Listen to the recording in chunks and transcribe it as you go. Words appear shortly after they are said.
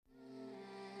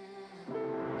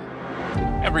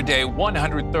Every day,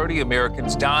 130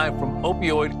 Americans die from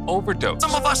opioid overdose.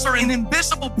 Some of us are in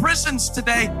invisible prisons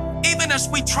today, even as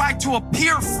we try to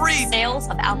appear free. Sales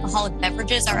of alcoholic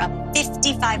beverages are up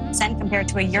 55% compared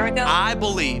to a year ago. I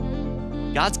believe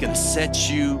God's going to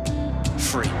set you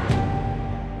free.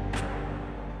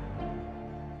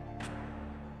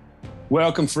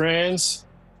 Welcome, friends,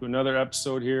 to another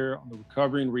episode here on the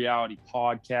Recovering Reality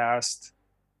podcast.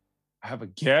 I have a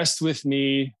guest with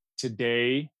me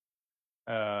today.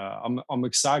 I'm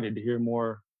excited to hear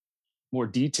more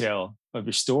detail of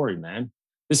your story, man.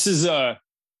 This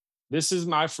is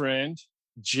my friend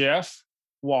Jeff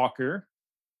Walker.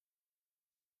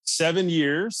 7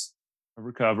 years of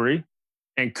recovery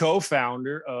and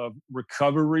co-founder of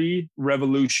Recovery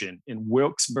Revolution in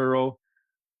Wilkesboro,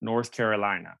 North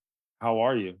Carolina. How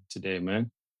are you today,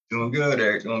 man? Doing good,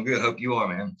 Eric. Doing good. Hope you are,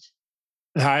 man.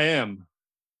 I am,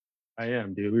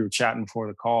 dude. We were chatting before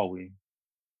the call.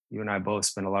 You and I both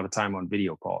spend a lot of time on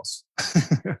video calls.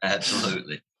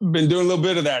 Absolutely. Been doing a little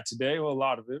bit of that today. Well, a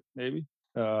lot of it, maybe.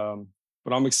 But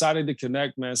I'm excited to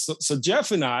connect, man. So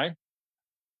Jeff and I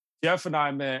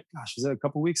met, gosh, was that a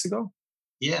couple weeks ago?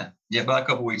 Yeah, about a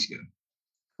couple weeks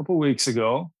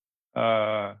ago.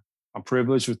 I'm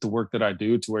privileged with the work that I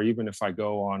do to where even if I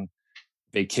go on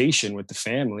vacation with the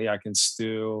family, I can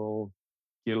still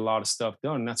get a lot of stuff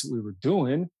done. And that's what we were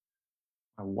doing.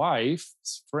 My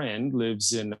wife's friend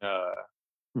lives in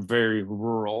very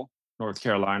rural North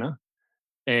Carolina.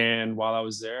 And while I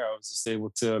was there, I was just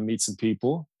able to meet some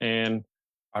people. And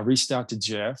I reached out to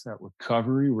Jeff at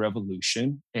Recovery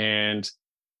Revolution. And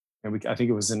I think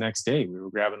it was the next day, we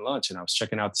were grabbing lunch and I was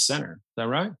checking out the center. Is that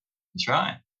right? That's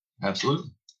right.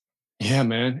 Absolutely. Yeah,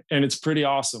 man. And it's pretty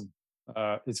awesome.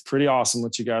 It's pretty awesome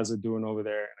what you guys are doing over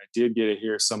there. And I did get to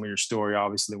hear some of your story.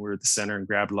 Obviously, we were at the center and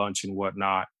grabbed lunch and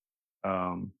whatnot.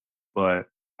 But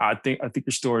I think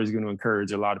your story is going to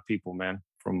encourage a lot of people, man,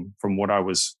 from what I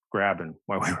was grabbing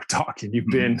while we were talking. You've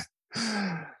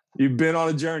been on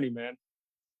a journey, man.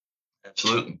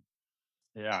 Absolutely.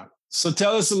 Yeah. So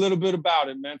tell us a little bit about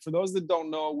it, man. For those that don't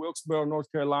know, Wilkesboro,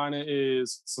 North Carolina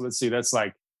is, so let's see, that's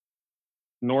like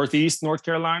Northeast North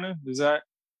Carolina. Is that?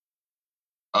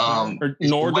 Or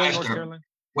northern North Carolina?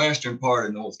 Western part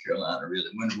of North Carolina, really.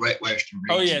 Western region.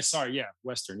 Oh, yeah. Sorry. Yeah.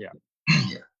 Western. Yeah.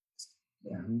 Yeah.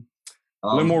 Mm-hmm. A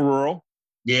little more rural.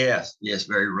 Yes.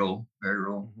 Very rural.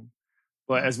 Mm-hmm.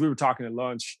 But as we were talking at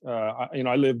lunch,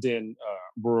 I lived in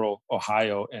rural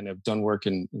Ohio and have done work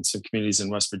in some communities in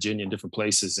West Virginia and different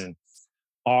places. And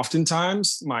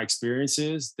oftentimes my experience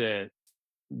is that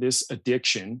this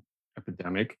addiction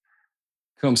epidemic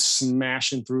comes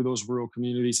smashing through those rural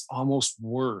communities almost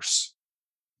worse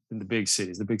than the big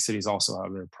cities. The big cities also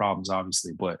have their problems,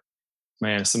 obviously, but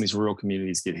man, some of these rural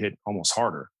communities get hit almost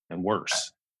harder and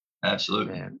worse.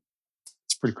 Absolutely. Man,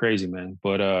 it's pretty crazy, man.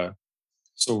 But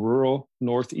so rural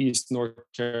Northeast North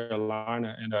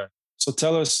Carolina, and so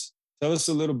tell us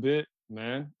a little bit,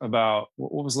 man, about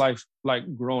what was life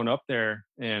like growing up there,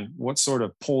 and what sort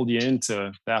of pulled you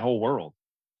into that whole world.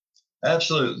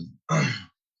 Absolutely.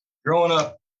 Growing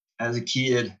up as a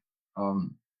kid,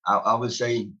 I would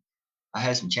say I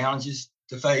had some challenges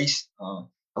to face.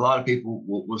 A lot of people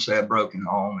will say a broken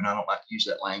home, and I don't like to use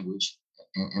that language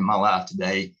in my life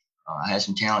today. I had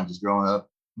some challenges growing up,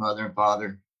 mother and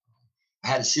father. I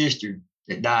had a sister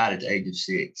that died at the age of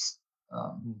 6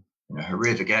 in a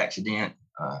horrific accident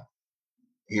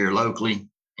here locally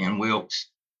in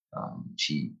Wilkes.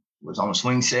 She was on a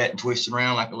swing set and twisted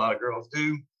around like a lot of girls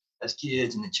do as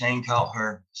kids, and the chain caught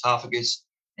her esophagus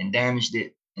and damaged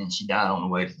it, and she died on the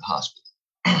way to the hospital.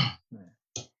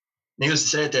 Needless to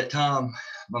say, at that time,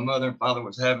 my mother and father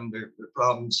was having their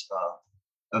problems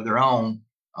of their own,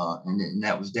 and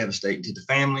that was devastating to the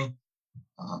family.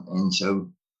 And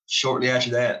so shortly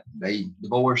after that, they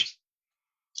divorced.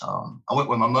 I went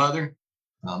with my mother.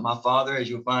 My father, as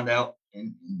you'll find out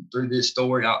and through this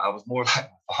story, I was more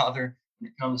like my father when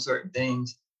it comes to certain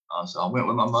things. So I went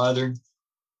with my mother.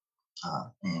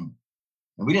 And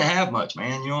we didn't have much,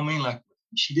 man. You know what I mean? Like,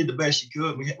 she did the best she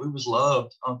could. We was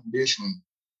loved unconditionally,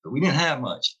 but we didn't have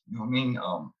much. You know what I mean?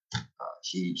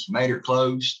 She made her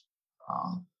clothes.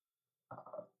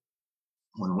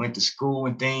 When we went to school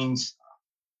and things,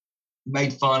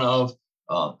 made fun of.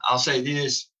 I'll say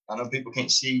this: I know people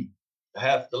can't see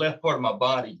the left part of my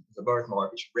body is a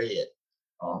birthmark. It's red.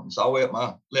 It's all the way up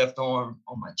my left arm,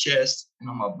 on my chest, and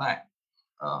on my back.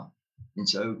 And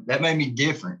so that made me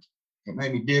different. It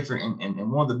made me different.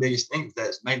 And one of the biggest things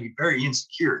that's made me very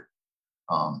insecure,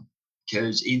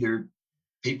 because either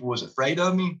people was afraid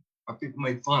of me or people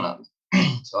made fun of me.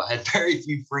 So I had very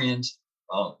few friends,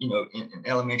 in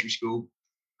elementary school.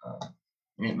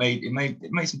 and it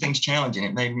made some things challenging.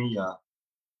 It made me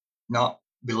not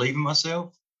believe in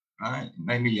myself. Right? It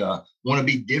made me want to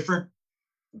be different.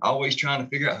 Always trying to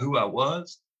figure out who I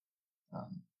was.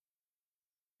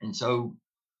 And so,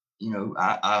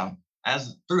 I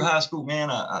as through high school, man,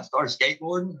 I started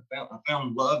skateboarding. I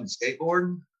found love in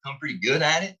skateboarding. I'm pretty good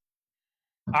at it.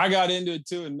 I got into it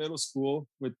too in middle school.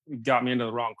 It got me into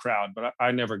the wrong crowd, but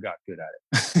I never got good at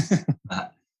it.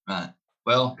 Right.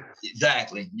 Well,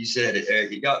 exactly. You said it,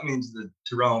 Eric. It got me into the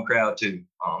wrong crowd too.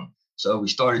 So we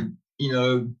started,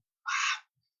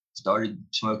 started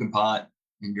smoking pot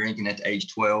and drinking at the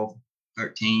age 12,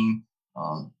 13,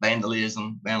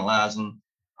 vandalizing.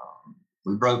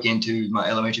 We broke into my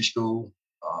elementary school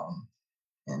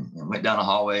and went down the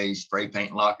hallways, spray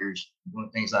painting lockers, doing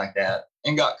things like that,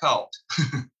 and got caught.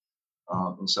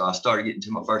 And so I started getting to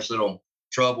my first little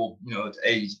trouble, at the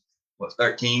age,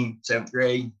 13, seventh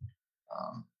grade.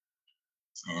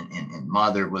 And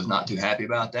mother was not too happy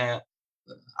about that.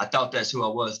 But I thought that's who I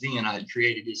was then. I had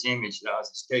created this image that I was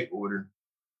a skateboarder,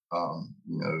 and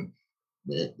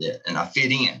I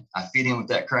fit in. I fit in with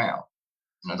that crowd.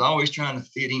 And I was always trying to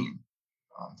fit in.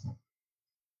 I'll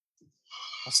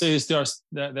say this,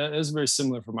 that is very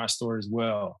similar for my story as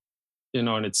well.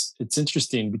 And it's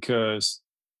interesting because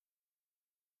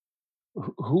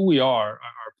who we are,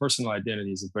 our personal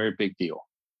identity is a very big deal.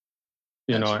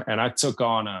 And I took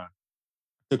on a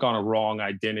wrong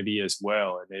identity as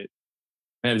well. And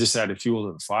it just added fuel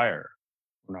to the fire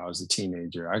when I was a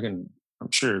teenager. I'm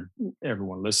sure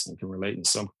everyone listening can relate in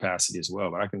some capacity as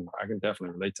well, but I can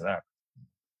definitely relate to that.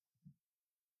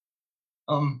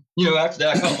 After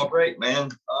that, I caught my break, man.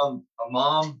 My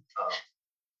mom,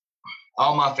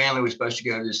 all my family was supposed to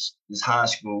go to this high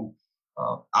school.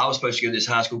 I was supposed to go to this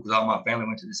high school because all my family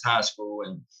went to this high school,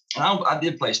 and I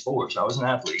did play sports. I was an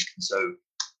athlete, and so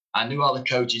I knew all the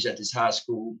coaches at this high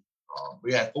school.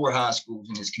 We had 4 high schools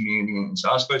in this community, and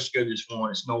so I was supposed to go to this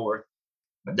one. It's north.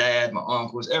 My dad, my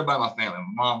uncles, everybody in my family.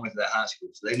 My mom went to that high school,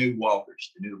 so they knew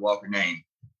Walkers. They knew the Walker name.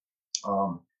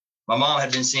 My mom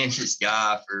had been seeing this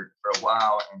guy for a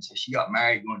while, and so she got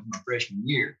married going into my freshman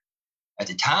year. At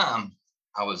the time,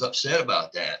 I was upset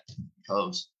about that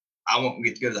because I wouldn't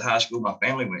get to go to the high school my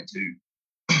family went to.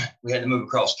 We had to move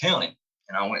across county,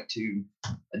 and I went to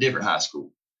a different high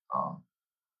school.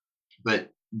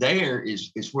 But there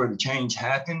is where the change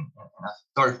happened, and I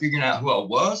started figuring out who I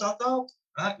was. I thought,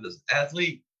 right, as an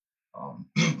athlete.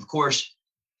 Of course,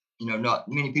 not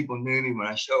many people knew me when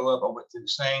I show up. I went through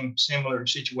the similar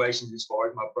situations as far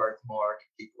as my birthmark,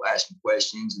 people asking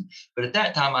questions. But at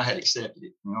that time, I had accepted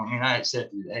it. I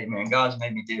accepted it. Hey, man, God's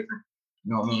made me different.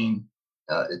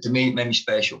 To me, it made me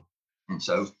special. And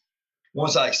so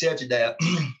once I accepted that,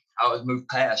 I was moved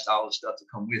past all the stuff that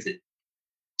come with it.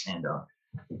 And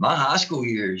my high school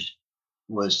years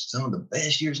was some of the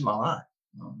best years of my life.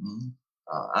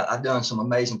 I've done some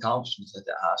amazing accomplishments at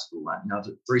that high school. I was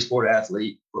a 3-sport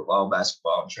athlete: football,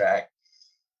 basketball, and track.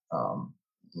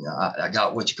 I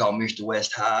got what you call Mr.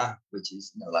 West High, which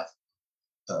is like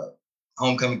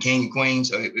homecoming king and queen.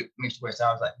 So Mr. West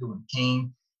High was like doing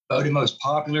king, voted most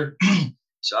popular.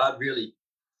 So I really,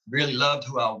 really loved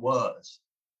who I was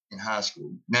in high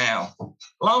school. Now,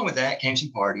 along with that came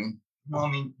some partying.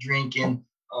 Drinking,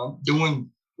 doing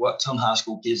what some high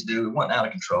school kids do. It wasn't out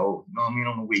of control.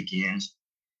 On the weekends.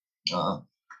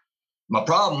 My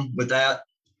problem with that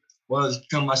was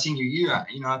come my senior year.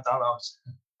 I thought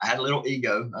I had a little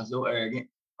ego. I was a little arrogant.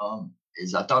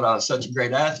 Is I thought I was such a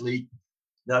great athlete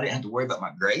that I didn't have to worry about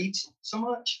my grades so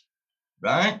much,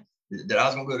 right? That I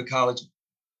was going to go to college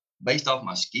based off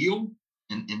my skill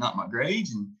and not my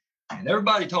grades. And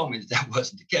everybody told me that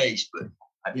wasn't the case, but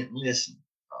I didn't listen.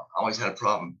 I always had a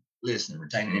problem listening,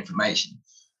 retaining information.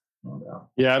 And,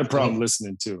 I had a problem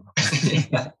listening too.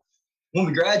 When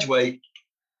we graduate,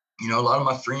 a lot of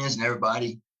my friends and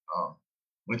everybody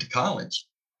went to college,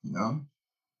 and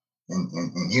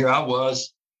here I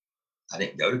was. I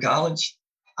didn't go to college.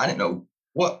 I didn't know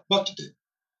what to do.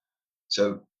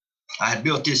 So I had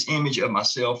built this image of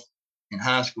myself in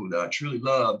high school that I truly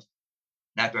loved.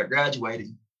 And after I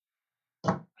graduated,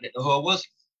 I didn't know who I was.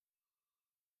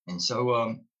 And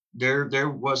so there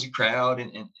was a crowd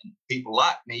and people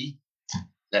like me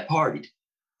that partied.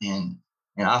 And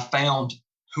I found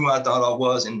who I thought I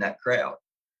was in that crowd,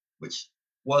 which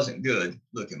wasn't good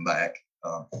looking back.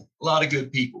 A lot of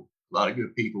good people,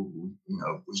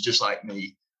 was just like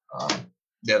me,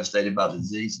 devastated by the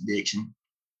disease addiction.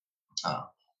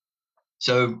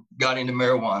 So got into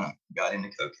marijuana, got into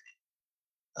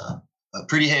cocaine,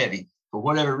 pretty heavy. For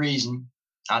whatever reason,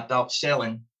 I thought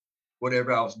selling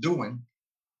whatever I was doing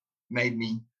made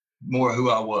me more who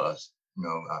I was.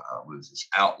 I was this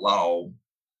outlaw,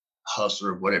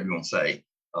 hustler, whatever you want to say.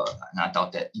 And I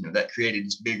thought that, that created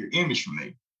this bigger image for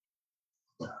me.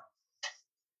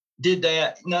 Did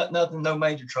that, nothing, no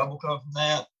major trouble come from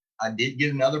that. I did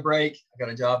get another break. I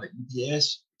got a job at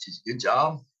UPS, which is a good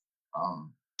job.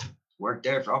 Worked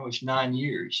there for almost 9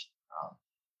 years.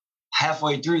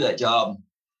 Halfway through that job,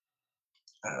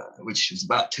 which was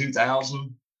about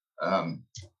 2000,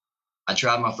 I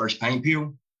tried my first pain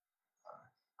pill.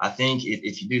 I think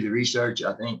if you do the research,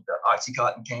 I think the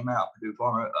Oxycontin came out. Purdue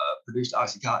Pharma produced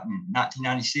Oxycontin in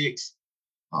 1996.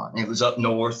 It was up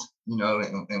north,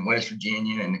 in West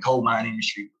Virginia, and the coal mine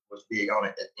industry was big on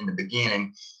it in the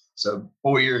beginning. So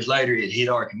 4 years later, it hit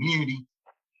our community.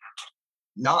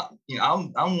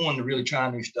 I'm one to really try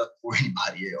new stuff before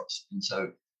anybody else. And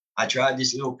so I tried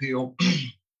this little pill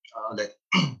that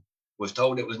was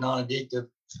told it was non-addictive,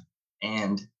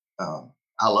 and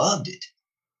I loved it.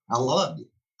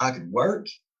 I could work,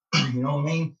 you know what I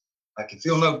mean? I could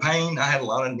feel no pain. I had a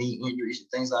lot of knee injuries and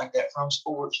things like that from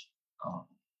sports.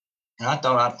 And I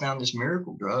thought I'd found this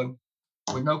miracle drug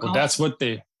with no Well, that's what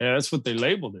they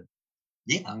labeled it.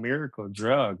 Yeah. A miracle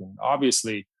drug. And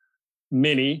obviously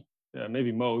many,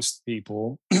 maybe most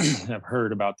people have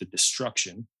heard about the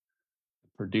destruction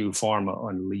Purdue Pharma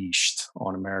unleashed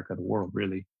on America, the world,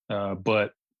 really.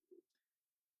 But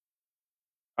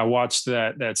I watched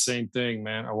that same thing,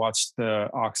 man. I watched the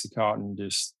Oxycontin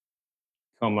just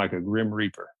come like a grim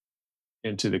reaper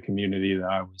into the community that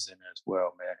I was in as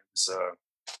well, man. It was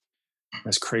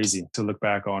that's crazy to look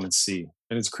back on and see.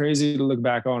 And it's crazy to look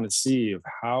back on and see of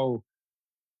how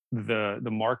the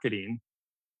marketing,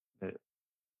 the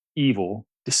evil,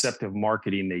 deceptive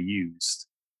marketing they used,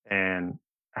 and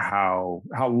how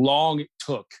long it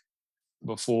took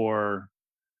before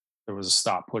there was a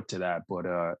stop put to that. But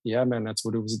yeah, man, that's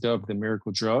what it was dubbed, the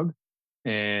miracle drug.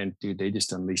 And dude, they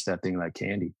just unleashed that thing like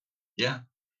candy. Yeah.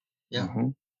 Mm-hmm.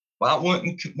 Why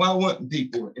wouldn't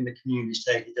people in the communities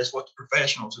take it? That's what the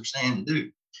professionals are saying to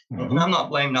do. Mm-hmm. And I'm not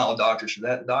blaming all the doctors for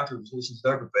that. The doctors listen to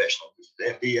their professionals, the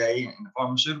FDA and the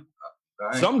pharmaceutical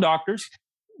company, right? Some doctors,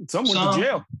 some went to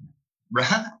jail.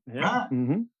 Right, Yeah. right,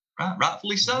 Mm-hmm. right,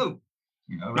 rightfully so.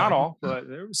 Not right? all, but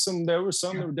there were some that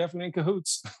were definitely in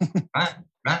cahoots. Right.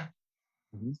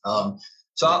 Mm-hmm.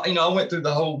 So I went through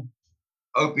the whole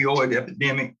opioid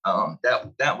epidemic.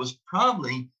 That was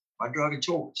probably my drug of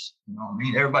choice.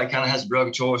 Everybody kind of has a drug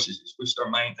of choice, which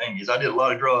our main thing is. I did a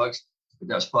lot of drugs, but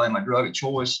that was probably my drug of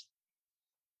choice.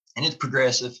 And it's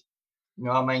progressive.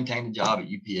 I maintained a job at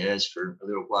UPS for a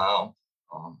little while.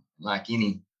 Like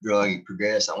any drug, it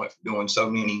progressed. I went from doing so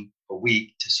many a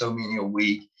week to so many a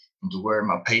week, and to where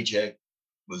my paycheck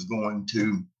was going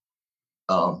to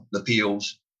the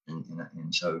pills.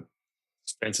 And so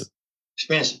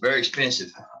expensive, very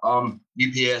expensive.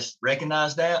 UPS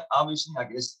recognized that, obviously, I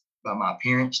guess by my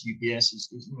appearance. UPS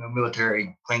is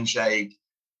military, clean shaved,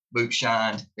 boots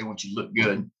shined. They want you to look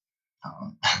good.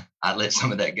 I let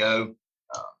some of that go.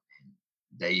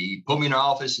 They put me in the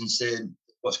office and said,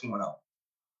 "What's going on?"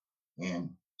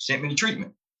 And sent me to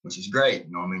treatment, which is great.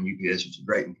 UPS was a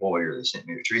great employer. They sent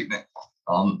me to treatment.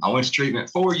 I went to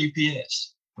treatment for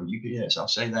UPS. I'll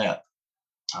say that.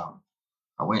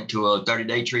 I went to a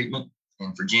 30-day treatment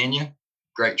in Virginia.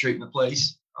 Great treatment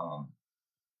place.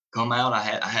 Come out, I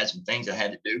had some things I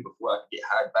had to do before I could get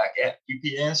hired back at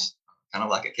UPS, kind of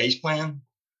like a case plan.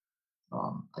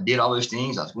 I did all those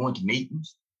things. I was going to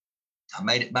meetings. I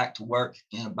made it back to work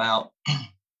in about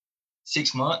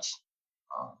 6 months.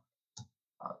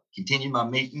 Continued my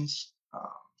meetings.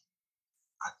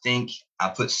 I think I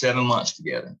put 7 months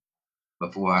together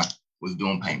before I was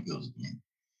doing pain pills again.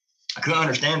 I couldn't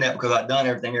understand that because I'd done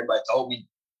everything everybody told me,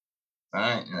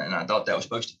 right? And I thought that was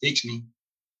supposed to fix me.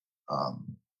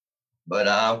 But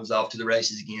I was off to the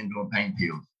races again doing pain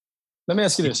pills. Let me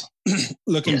ask you this: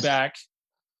 looking Yes.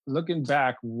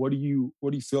 back, what do you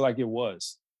feel like it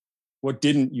was? What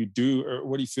didn't you do, or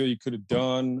what do you feel you could have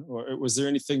done, or was there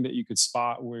anything that you could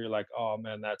spot where you're like, oh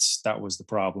man, that was the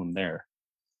problem there?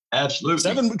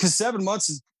 Absolutely. Because 7 months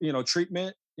is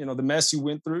treatment. The mess you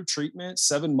went through, treatment,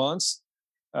 7 months.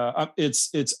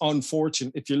 It's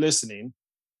unfortunate. If you're listening,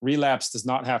 relapse does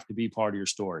not have to be part of your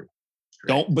story. Correct.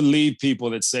 Don't believe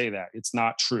people that say that. It's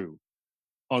not true.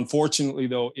 Unfortunately,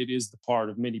 though, it is the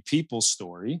part of many people's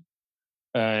story.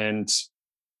 And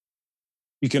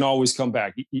you can always come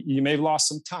back. You may have lost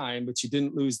some time, but you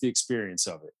didn't lose the experience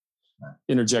of it. Right.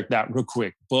 Interject that real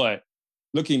quick. But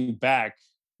looking back,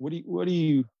 what do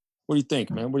you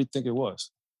think, man? What do you think it was?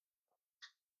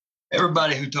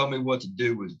 Everybody who told me what to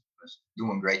do was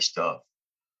doing great stuff.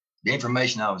 The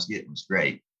information I was getting was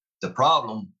great. The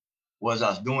problem was I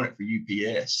was doing it for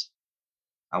UPS.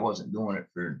 I wasn't doing it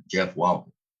for Jeff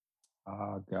Walker.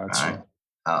 Gotcha. Right?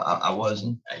 I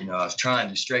wasn't, I was trying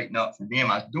to straighten up for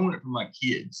them. I was doing it for my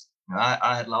kids.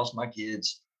 I had lost my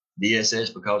kids,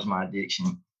 DSS, because of my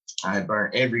addiction. I had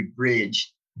burned every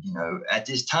bridge, at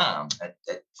this time, at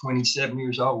 27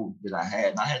 years old that I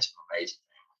had. And I had some amazing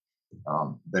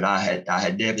family. But I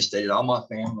had devastated all my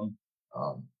family.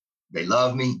 They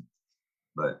loved me,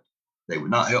 but they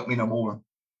would not help me no more.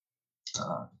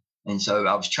 And so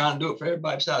I was trying to do it for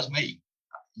everybody besides me.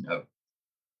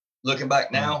 Looking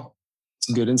back now,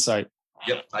 it's good insight.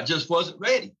 Yep, I just wasn't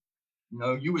ready.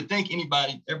 You would think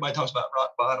everybody talks about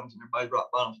rock bottoms, and everybody's rock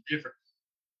bottoms are different.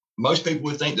 Most people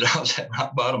would think that I was at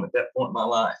rock bottom at that point in my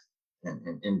life.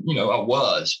 And I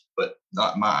was, but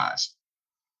not in my eyes.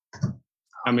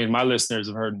 I mean, my listeners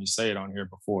have heard me say it on here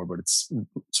before, but it's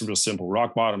real simple.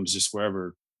 Rock bottom is just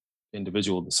wherever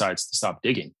individual decides to stop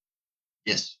digging.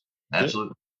 Yes,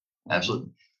 absolutely.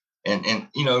 Absolutely. And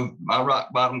my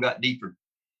rock bottom got deeper,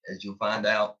 as you'll find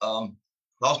out.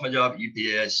 Lost my job at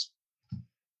UPS.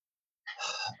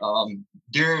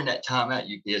 During that time at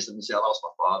UPS, let me say, I lost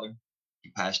my father. He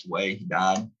passed away. He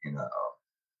died. And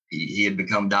he had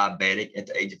become diabetic at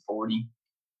the age of 40.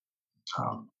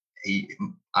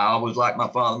 I was like my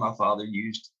father. My father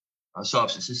used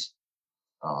substances.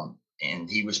 And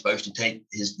he was supposed to take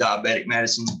his diabetic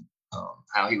medicine,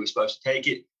 how he was supposed to take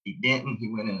it. He didn't. He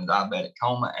went in a diabetic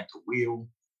coma at the wheel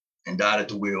and died at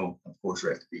the wheel. Of course,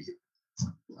 rest be here.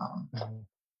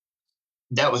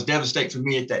 That was devastating for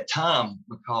me at that time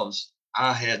because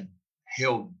I had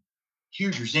held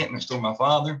huge resentments toward my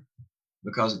father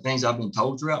because of things I've been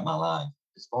told throughout my life,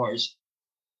 as far as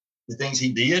the things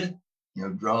he did,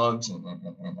 drugs and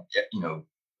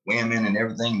women and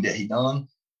everything that he done.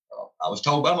 I was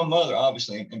told by my mother,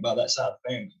 obviously, and by that side of the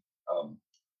family.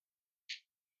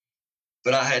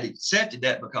 But I had accepted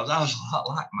that because I was a lot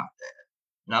like my dad.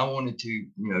 And I wanted to,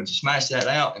 to smash that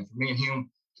out. And for me and him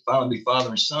to finally be father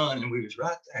and son. And we was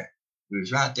right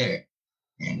there.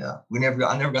 And I never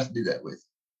got to do that with him.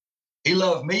 He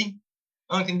loved me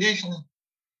unconditionally,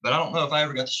 but I don't know if I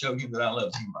ever got to show him that I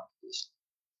loved him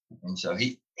unconditionally. And so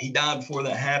he died before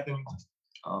that happened.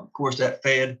 Of course, that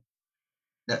fed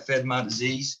my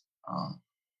disease.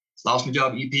 Lost my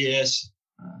job at UPS.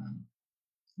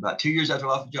 About 2 years after I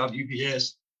lost my job at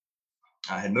UPS,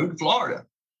 I had moved to Florida.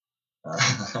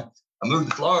 I moved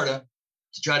to Florida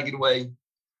to try to get away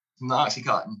from the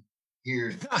Oxycontin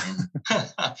here.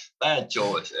 Bad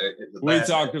choice. We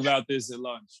talked about this at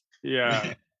lunch.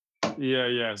 Yeah.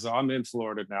 Yeah. So I'm in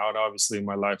Florida now, and obviously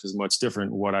my life is much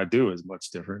different. What I do is much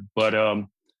different. But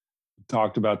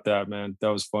talked about that, man. That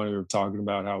was funny. We were talking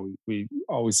about how we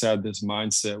always had this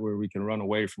mindset where we can run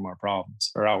away from our problems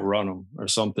or outrun them or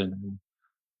something.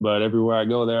 But everywhere I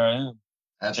go, there I am.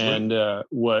 Absolutely. And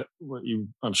what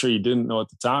I'm sure you didn't know at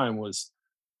the time was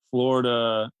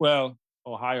Florida. Well,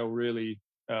 Ohio really,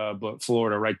 but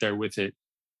Florida right there with it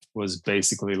was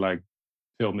basically like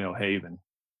pill mill haven.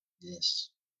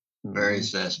 Yes, very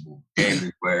accessible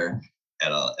everywhere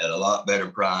at a lot better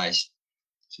price.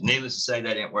 So needless to say,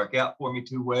 that didn't work out for me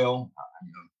too well.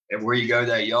 Everywhere you go,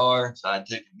 there you are. So I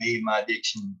took me and my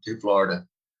addiction to Florida.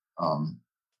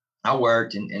 I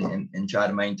worked and tried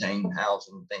to maintain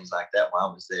housing and things like that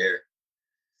while I was there.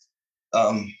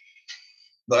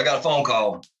 But I got a phone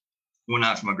call one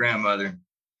night from my grandmother,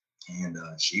 and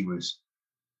she was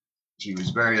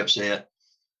very upset.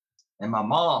 And my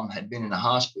mom had been in the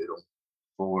hospital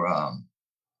for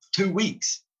 2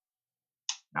 weeks.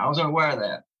 And I was unaware of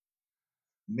that.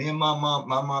 Me and my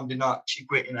mom did not. She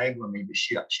quit enabling me, but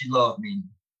she loved me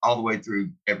all the way through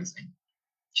everything.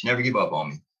 She never gave up on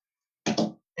me.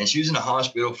 And she was in the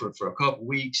hospital for a couple of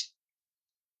weeks,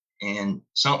 and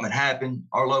something had happened.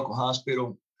 Our local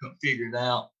hospital couldn't figure it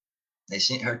out. They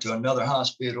sent her to another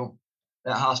hospital.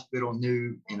 That hospital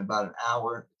knew in about an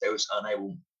hour that they was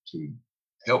unable to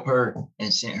help her,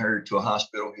 and sent her to a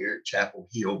hospital here at Chapel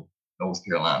Hill, North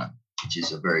Carolina, which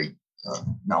is a very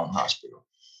known hospital.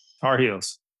 Tar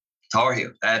Heels,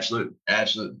 absolutely.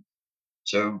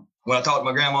 So when I talked to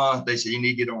my grandma, they said, you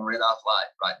need to get on a red-eye flight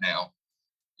right now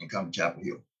and come to Chapel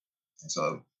Hill. And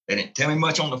so they didn't tell me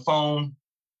much on the phone.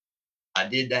 I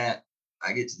did that.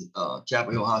 I get to the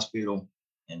Chapel Hill Hospital,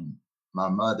 and my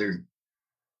mother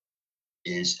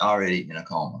is already in a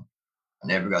coma. I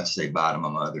never got to say bye to my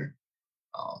mother.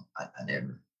 I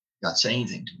never got to say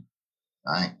anything to her.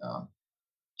 Right?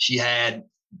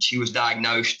 She was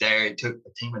diagnosed there. It took a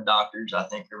team of doctors, I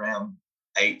think around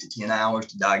 8 to 10 hours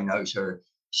to diagnose her.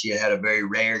 She had a very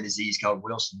rare disease called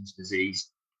Wilson's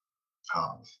disease.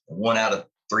 1 out of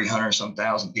 300 some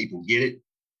thousand people get it.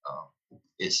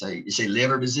 It's a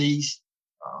liver disease.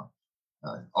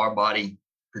 Our body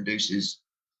produces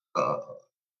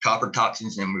copper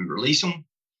toxins and we release them.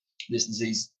 This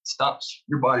disease stops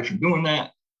your body from doing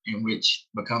that, in which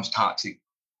becomes toxic,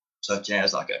 such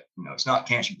as it's not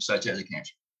cancer, but such as a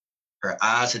cancer. Her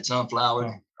eyes had sunflower,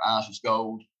 her eyes was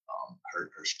gold, her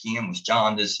skin was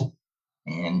jaundice,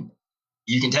 and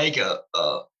you can take a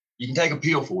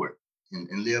pill for it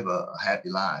and live a happy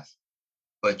life,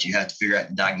 but you have to figure out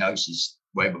the diagnosis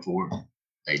way before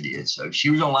they did. So she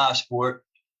was on life support.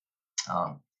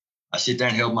 I sit there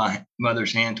and held my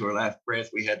mother's hand to her last breath.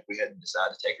 We had to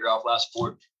decide to take her off life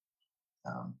support.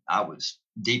 I was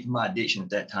deep in my addiction at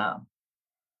that time.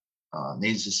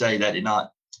 Needless to say, that did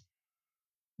not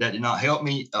help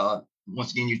me.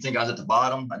 Once again, you think I was at the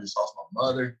bottom. I just lost my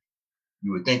mother.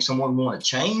 You would think someone would want to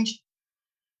change,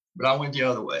 but I went the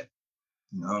other way.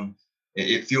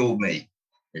 It fueled me.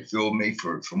 It fueled me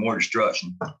for more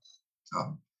destruction.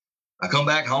 I come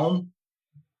back home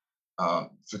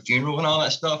for funeral and all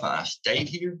that stuff. I stayed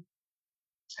here.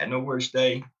 Had nowhere to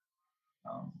stay.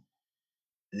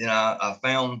 Then I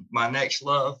found my next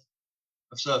love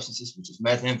of substances, which was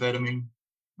methamphetamine.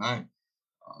 Right.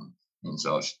 And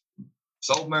so I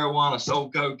sold marijuana,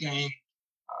 sold cocaine,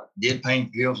 did pain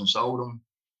pills and sold them.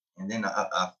 And then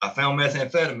I found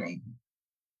methamphetamine,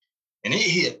 and it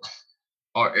hit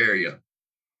our area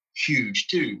huge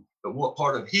too. But what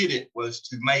part of hit it was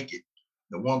to make it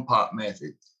the one pot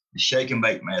method, the shake and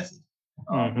bake method.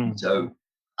 So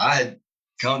I had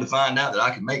come to find out that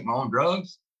I could make my own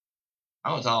drugs.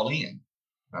 I was all in,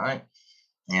 right?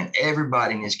 And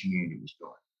everybody in this community was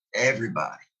doing it.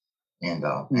 Everybody. And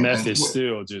meth is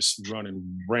still just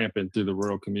running rampant through the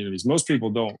rural communities. Most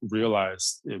people don't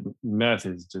realize meth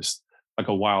is just like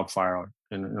a wildfire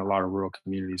in a lot of rural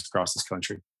communities across this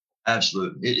country.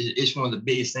 Absolutely. It's one of the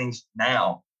biggest things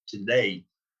now, today,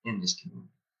 in this community.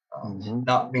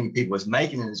 Not many people is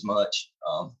making it as much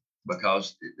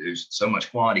because there's so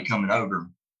much quantity coming over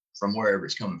from wherever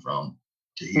it's coming from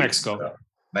to here. Mexico.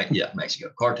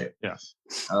 Mexico. Cartel. Yeah.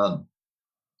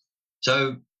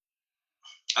 So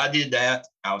I did that.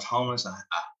 I was homeless. I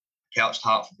couch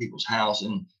hopped for people's house,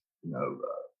 and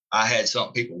I had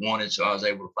something people wanted, so I was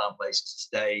able to find places to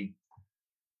stay.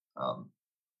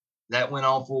 That went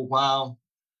on for a while.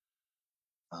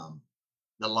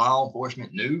 The law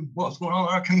enforcement knew what was going on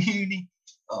in our community.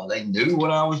 They knew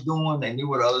what I was doing. They knew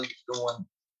what others was doing,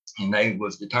 and they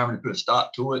was determined to put a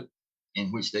stop to it,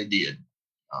 in which they did.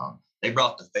 They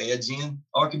brought the feds in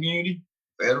our community.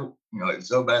 Federal, it was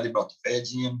so bad they brought the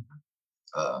feds in.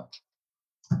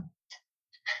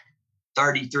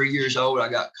 33 years old, I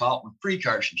got caught with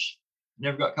precursors.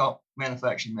 Never got caught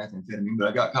manufacturing methamphetamine, but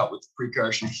I got caught with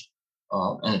precursors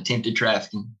and attempted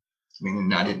trafficking,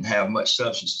 meaning I didn't have much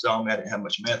substances on me. I didn't have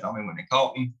much meth on me when they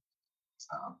caught me.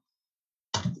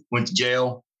 Went to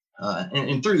jail.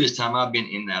 And through this time, I've been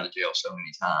in and out of jail so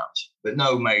many times, but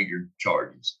no major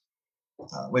charges.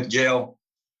 Went to jail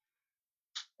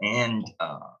and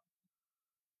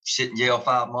sit in jail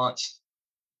 5 months.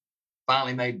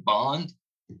 Finally made bond,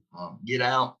 get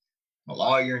out. My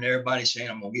lawyer and everybody saying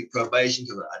I'm going to get probation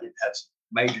because I didn't have some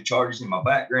major charges in my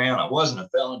background. I wasn't a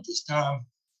felon at this time.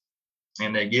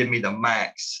 And they give me the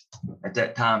max at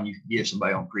that time you could give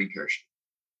somebody on precursor.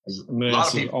 A lot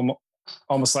of people,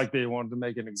 almost like they wanted to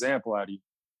make an example out of you.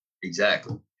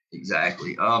 Exactly.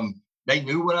 They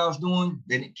knew what I was doing.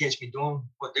 They didn't catch me doing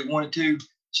what they wanted to.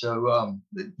 So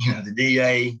the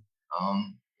DA,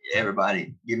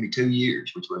 everybody give me 2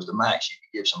 years, which was the max you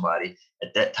could give somebody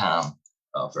at that time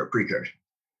for a precursor.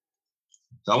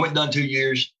 So I went and done 2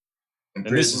 years in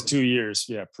prison. This is 2 years,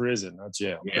 prison, not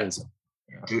jail. Yeah. Prison.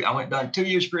 I went and done 2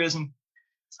 years prison.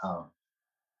 I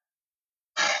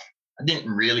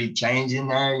didn't really change in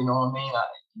there, you know what I mean?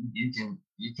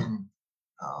 You can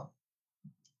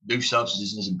do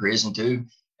substances in prison too,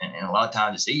 and a lot of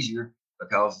times it's easier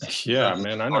because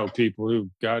man, I know people who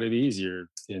got it easier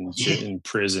in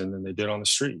prison than they did on the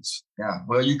streets. Yeah,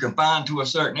 well, you confined to a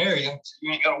certain area, so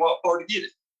you ain't got to walk far to get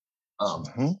it.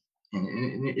 And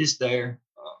it's there.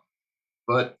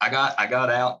 But I got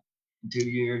out in 2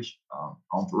 years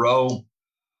on parole.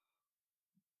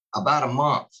 About a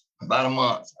month, I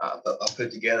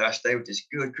put together. I stayed with this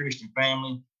good Christian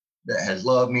family that has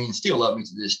loved me and still love me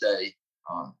to this day.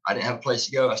 I didn't have a place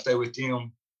to go. I stayed with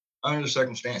them under the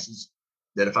circumstances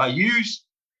that if I used,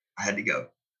 I had to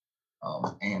go.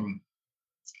 And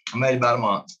I made about a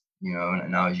month,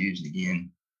 and I was using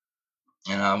again.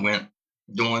 And I went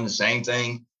doing the same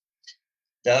thing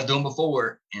that I was doing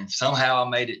before. And somehow I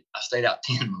made it. I stayed out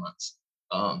 10 months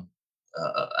out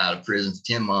of prison for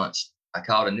 10 months. I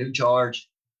caught a new charge,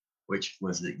 which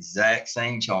was the exact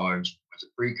same charge. It was a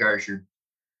precursor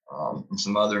and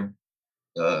some other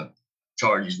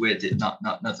charges with it, not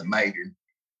nothing major.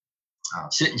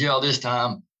 Sit in jail this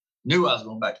time. Knew I was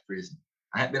going back to prison.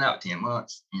 I hadn't been out 10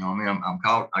 months. You know what I mean? I'm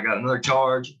caught. I got another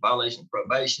charge, violation of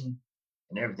probation,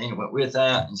 and everything that went with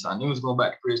that. And so I knew I was going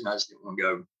back to prison. I just didn't want to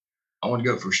go. I wanted to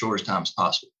go for as short as time as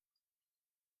possible.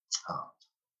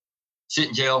 Sit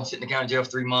in jail, sit in the county jail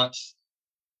for 3 months.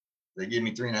 They give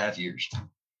me 3.5 years.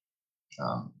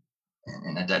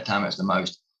 And at that time, it's the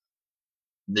most.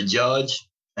 The judge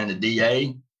and the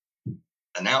DA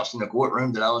announced in the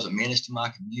courtroom that I was a menace to my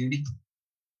community.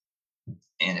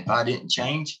 And if I didn't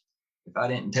change, if I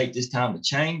didn't take this time to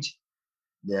change,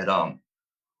 that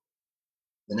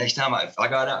the next time if I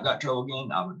got out and got in trouble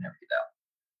again, I would never get out.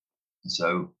 And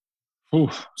so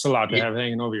it's a lot to have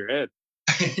hanging over your head.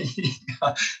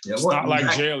 It's not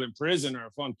like jail and prison are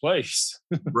a fun place.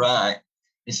 Right.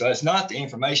 And so it's not the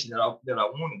information that I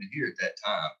wanted to hear at that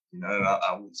time. You know,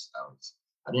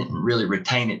 I didn't really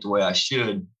retain it the way I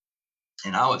should.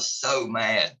 And I was so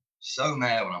mad when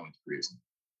I went to prison.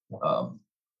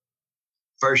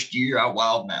 First year, I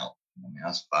wilded out. I mean, I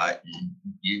was fighting,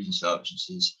 using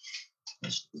substances,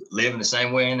 just living the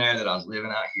same way in there that I was living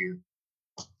out here.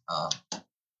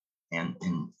 And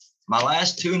my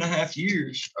last 2.5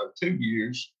 years, or 2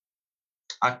 years,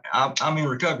 I'm in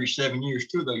recovery 7 years.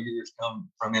 2 of those years come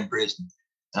from in prison.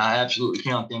 And I absolutely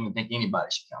count them and think anybody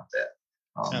should count that.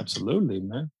 Absolutely,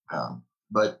 man.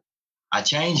 But I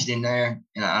changed in there.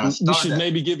 And we should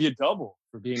maybe give you double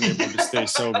for being able to stay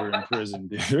sober in prison,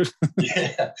 dude.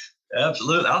 Yeah,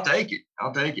 absolutely. I'll take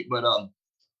it. But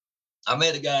I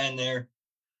met a guy in there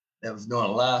that was doing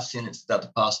a life sentence without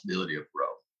the possibility of parole.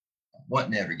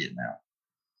 Wasn't ever getting out.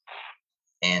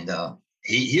 And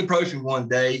he approached me one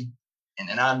day, and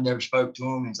I never spoke to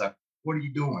him. He's like, "What are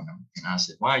you doing?" And I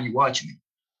said, "Why are you watching me?"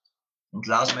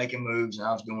 Because I was making moves and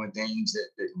I was doing things that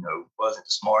wasn't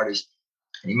the smartest.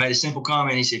 And he made a simple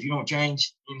comment. He said, "If you don't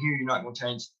change in here, you're not going to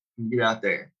change when you get out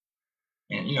there."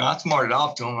 And I smarted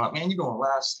off to him like, "Man, you're doing a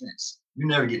life sentence. You're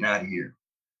never getting out of here."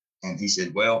 And he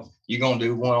said, "Well, you're going to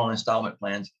do one on installment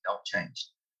plans if you don't change."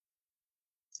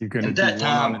 You're going to do one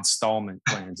on installment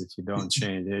plans if you don't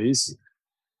change. Yeah,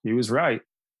 he was right.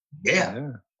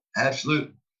 Yeah,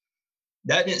 absolutely.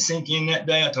 That didn't sink in that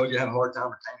day. I told you I have a hard time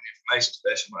retaining information,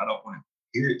 especially when I don't want to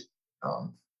hear it.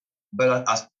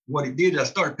 But what it did, I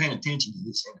started paying attention to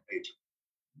this individual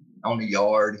on the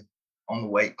yard, on the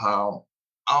weight pile,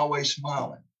 always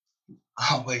smiling,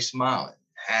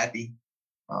 happy,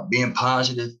 being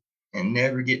positive, and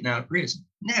never getting out of prison.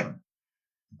 Never.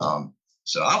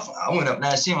 So I went up and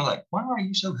asked him, I was like, "Why are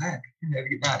you so happy? You're never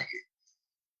getting out of here."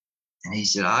 And he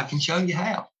said, "I can show you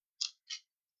how."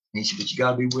 And he said, "But you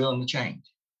got to be willing to change."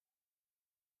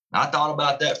 And I thought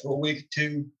about that for a week or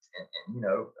two. And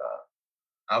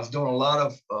I was doing a lot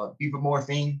of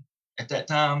buprenorphine at that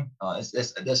time.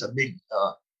 That's a big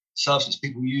substance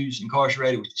people use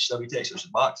incarcerated, which is Subutex or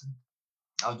Suboxone.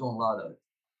 I was doing a lot of it.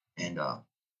 And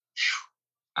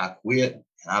I quit,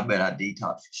 and I bet I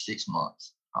detoxed for 6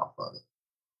 months off of it.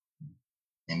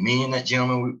 And me and that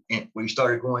gentleman, we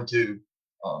started going to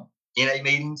NA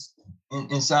meetings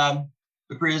inside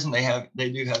the prison. They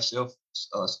do have self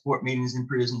support meetings in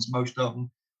prisons, most of them.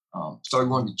 Started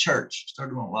going to church,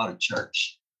 started doing a lot of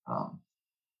church.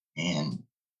 And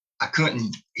I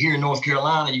couldn't, here in North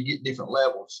Carolina, you get different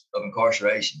levels of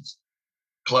incarcerations.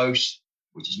 Close,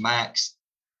 which is max,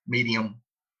 medium,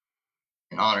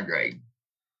 and honor grade.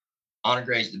 Honor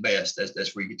grade is the best.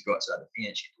 That's where you get to go outside the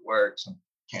fence, you get to work. Some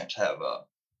camps have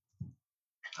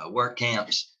work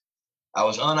camps. I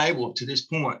was unable to this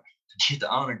point to get the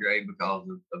honor grade because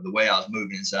of the way I was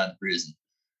moving inside the prison.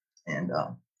 And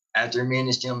after me and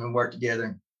this gentleman worked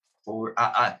together,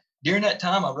 during that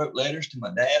time, I wrote letters to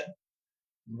my dad.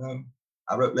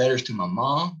 I wrote letters to my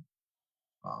mom,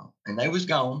 and they was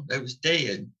gone. They was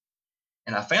dead.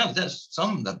 And I found that's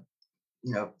some of the,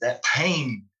 that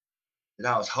pain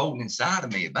that I was holding inside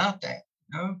of me about that,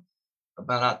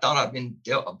 about I thought I'd been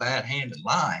dealt a bad hand in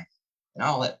life, and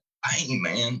all that pain,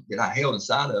 man, that I held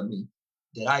inside of me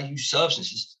that I used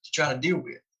substances to try to deal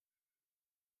with.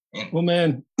 And, well,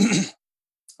 man,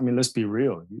 I mean, let's be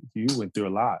real. You went through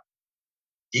a lot.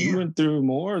 Yeah. You went through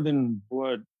more than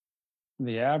what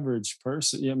the average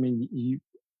person. I mean,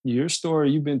 your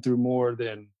story, you've been through more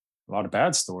than a lot of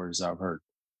bad stories I've heard.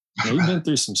 You've been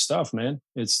through some stuff, man.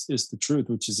 It's the truth,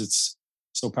 which is it's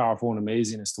so powerful and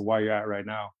amazing as to why you're at right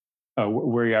now,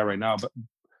 where you're at right now. But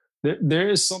there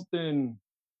is something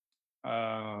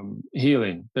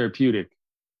healing, therapeutic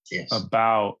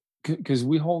about, because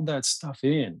we hold that stuff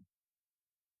in.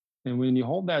 And when you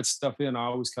hold that stuff in, I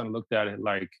always kind of looked at it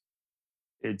like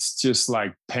it's just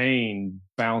like pain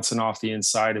bouncing off the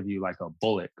inside of you like a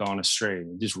bullet gone astray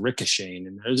and just ricocheting.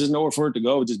 And there's just nowhere for it to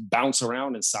go. It just bounce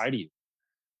around inside of you.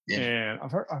 Yeah. And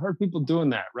I've heard people doing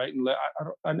that, right? And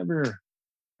I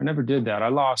never did that. I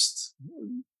lost,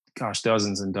 gosh,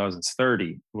 dozens and dozens.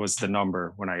 30 was the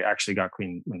number when I actually got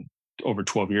clean. Over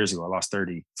 12 years ago, I lost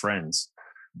 30 friends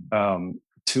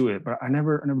to it. But I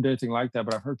never did anything like that.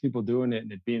 But I've heard people doing it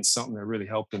and it being something that really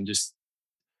helped them just,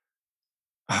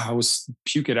 I was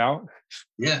puke it out.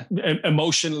 Yeah.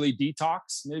 Emotionally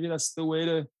detox. Maybe that's the way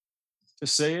to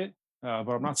say it. But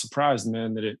I'm not surprised,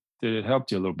 man, that it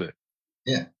helped you a little bit.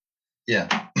 Yeah.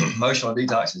 Yeah. Emotional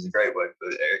detox is a great way to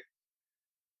put it, Eric.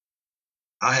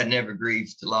 I had never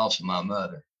grieved the loss of my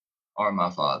mother or my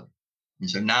father. And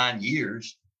so 9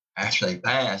 years after they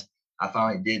passed, I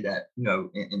finally did that,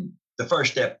 and the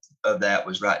first step of that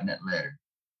was writing that letter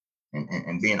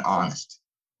and being honest,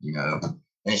 and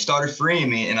it started freeing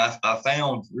me. And I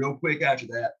found real quick after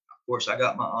that, of course, I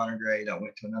got my honor grade. I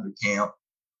went to another camp.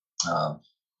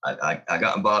 I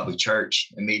got involved with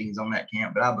church and meetings on that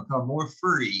camp, but I become more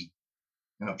free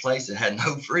in a place that had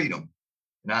no freedom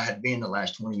than I had been the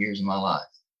last 20 years of my life.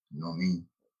 You know what I mean?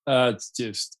 It's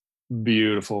just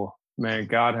beautiful, man.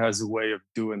 God has a way of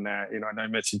doing that. And I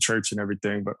mentioned church and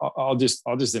everything, but I'll just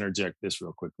interject this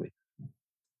real quickly.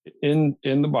 In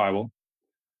the Bible,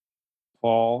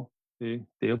 Paul, the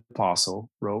apostle,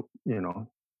 wrote, the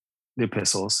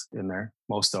epistles in there,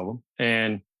 most of them.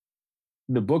 And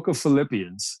the book of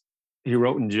Philippians, he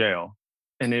wrote in jail.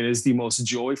 And it is the most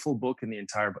joyful book in the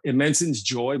entire book. It mentions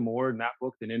joy more in that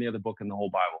book than any other book in the whole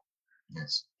Bible.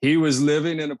 Yes. He was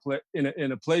living in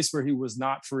a place where he was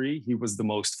not free. He was the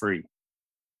most free.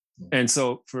 And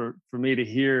so for me to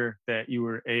hear that you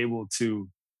were able to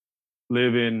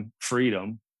live in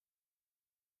freedom,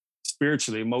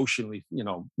 spiritually, emotionally,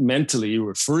 mentally, you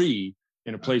were free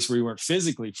in a place where you weren't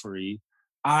physically free.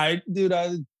 I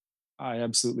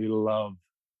absolutely love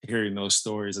hearing those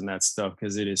stories and that stuff,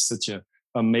 because it is such an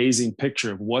amazing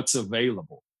picture of what's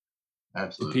available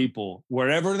to people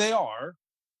wherever they are,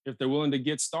 if they're willing to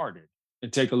get started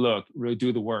and take a look, really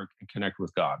do the work and connect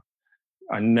with God.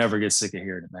 I never get sick of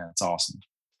hearing it, man. It's awesome.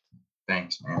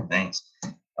 Thanks, man. Thanks.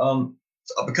 So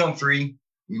I become free.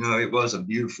 It was a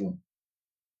beautiful,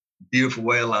 beautiful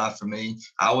way of life for me.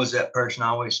 I was that person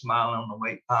always smiling on the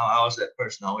weight pile. I was that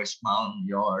person always smiling in the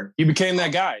yard. You became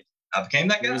that guy. I became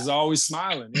that guy. He was always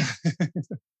smiling.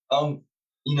 I'm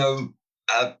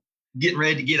getting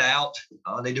ready to get out.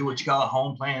 They do what you call a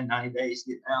home plan, 90 days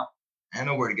getting out. I had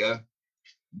nowhere to go,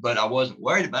 but I wasn't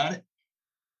worried about it.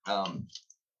 And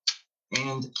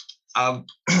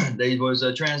there was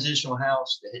a transitional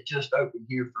house that had just opened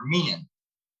here for men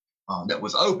that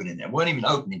was opening. It wasn't even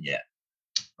opening yet.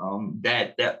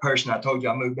 That person I told you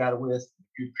I moved out with,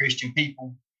 Christian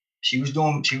people, she was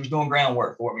doing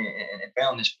groundwork for me and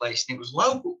found this place, and it was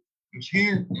local. It was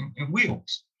here in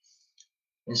Wilkes.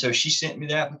 And so she sent me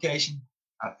the application.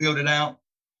 I filled it out.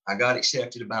 I got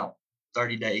accepted about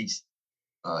 30 days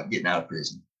getting out of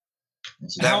prison.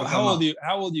 And so how old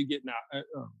are you getting out,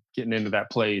 getting into that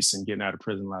place and getting out of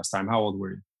prison last time? How old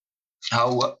were you?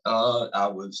 I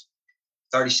was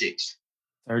 36.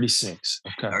 36.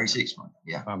 Okay. 36 months.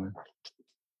 Yeah. Man.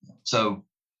 So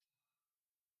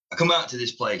I come out to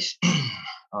this place.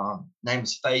 Name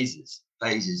is Phases.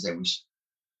 Phases.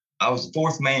 I was the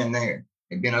fourth man there.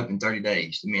 It'd been open 30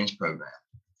 days, the men's program.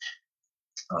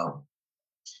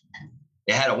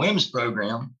 It had a women's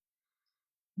program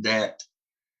that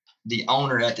the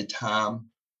owner at the time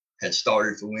had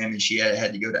started for women. She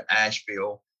had to go to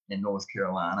Asheville in North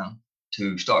Carolina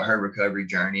to start her recovery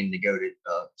journey and to go to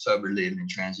sober living and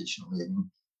transitional living.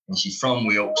 And she's from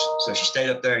Wilkes. So she stayed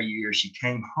up there a year. She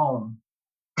came home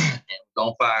and was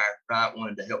on fire, right?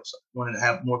 Wanted to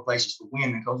have more places for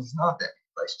women, because there's not that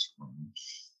many places for women.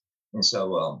 And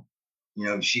so,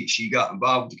 she got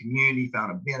involved with the community,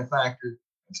 found a benefactor,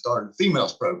 and started a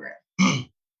females program.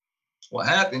 What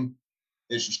happened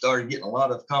is she started getting a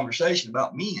lot of conversation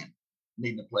about men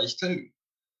needing a place too.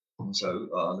 And so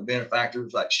the benefactor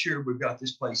was like, sure, we've got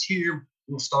this place here.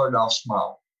 We'll start it off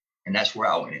small. And that's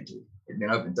where I went into it. It'd been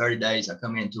open 30 days. I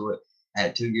come into it. I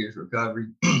had 2 years recovery.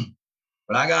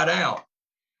 But I got out.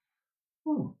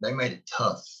 They made it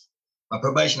tough. My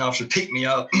probation officer picked me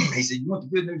up. He said, you want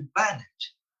the good news or bad news?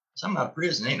 I said, I'm out of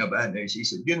prison. Ain't no bad news. He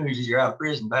said, good news is you're out of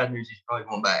prison. Bad news is you're probably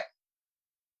going back.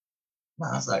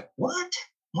 And I was like, what?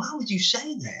 Why would you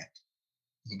say that?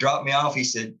 He dropped me off. He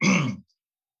said,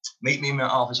 meet me in my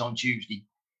office on Tuesday.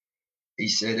 He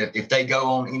said, if they go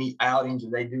on any outings or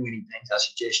they do anything, I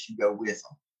suggest you go with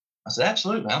them. I said,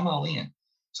 absolutely. I'm all in.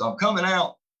 So I'm coming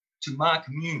out to my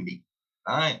community.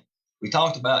 All right. We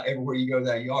talked about everywhere you go,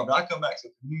 there you are. But I come back to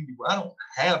a community where I don't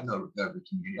have no recovery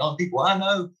community. All the people I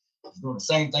know is doing the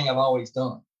same thing I've always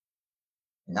done.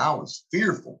 And I was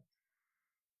fearful.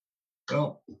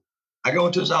 Well, I go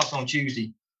into his house on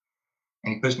Tuesday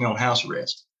and he puts me on house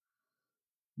arrest.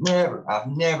 I've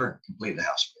never completed a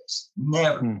house arrest.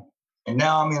 Never. And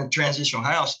now I'm in a transitional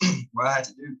house where I have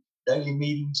to do daily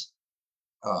meetings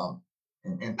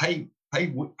and pay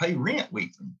rent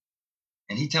weekly.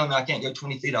 And he telling me I can't go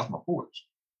 20 feet off my porch.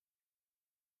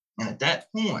 And at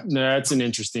that point, that's an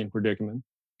interesting predicament.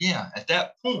 Yeah, at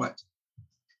that point,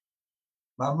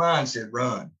 my mind said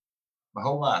run. My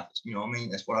whole life, you know what I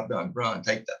mean? That's what I've done. Run,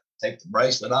 take the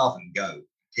bracelet off and go.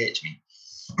 Catch me.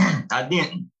 I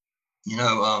didn't. You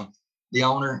know, the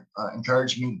owner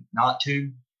encouraged me not to,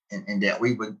 and that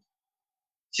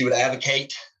she would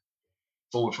advocate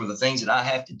for the things that I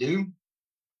have to do.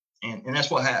 And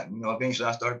that's what happened. You know, eventually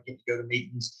I started to get to go to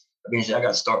meetings. Eventually I got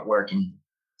to start working.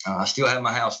 I still have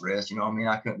my house arrest. You know what I mean?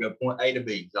 I couldn't go point A to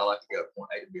B because I like to go point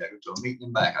A to B. I go to a meeting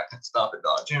and back. I couldn't stop at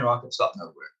Dollar General. I couldn't stop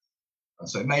nowhere.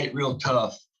 So it made it real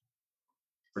tough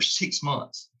for 6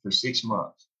 months.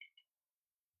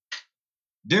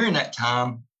 During that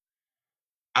time,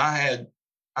 I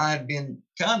had been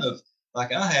kind of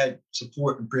like I had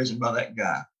support in prison by that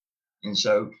guy. And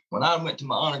so when I went to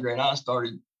my honor grade, I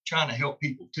started trying to help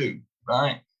people too,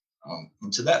 right?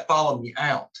 And so that followed me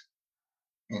out.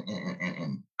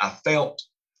 And I felt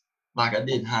like I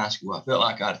did in high school. I felt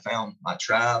like I'd found my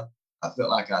tribe. I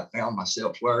felt like I'd found my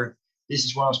self-worth. This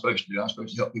is what I'm supposed to do. I'm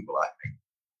supposed to help people like me.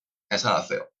 That's how I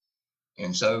felt.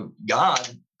 And so God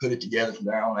put it together from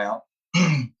there on out.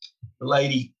 The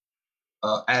lady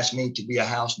asked me to be a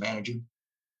house manager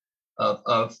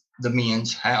of the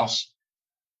men's house.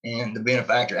 And the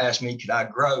benefactor asked me, could I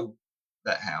grow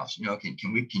that house? You know, can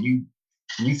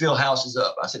you fill houses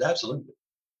up? I said, absolutely.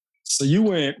 So you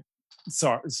went,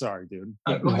 sorry, dude.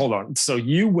 Hold on. So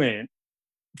you went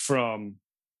from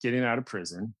getting out of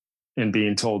prison and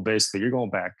being told basically you're going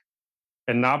back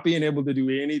and not being able to do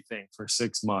anything for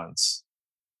 6 months.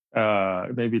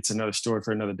 Maybe it's another story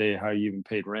for another day, how you even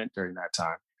paid rent during that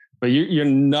time. But you're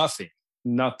nothing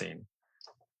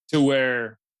to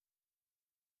where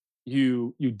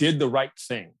you did the right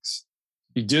things.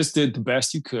 You just did the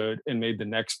best you could and made the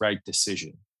next right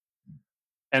decision.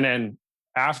 And then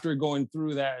after going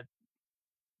through that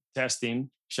testing,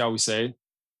 shall we say,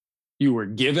 you were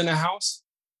given a house?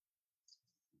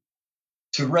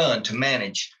 To run, to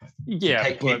manage.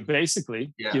 Yeah, but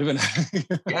basically, given.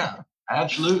 Yeah,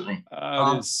 absolutely.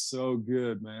 That is so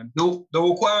good, man. The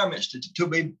requirements to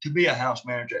be a house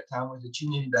manager at that time was that you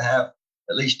needed to have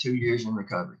at least 2 years in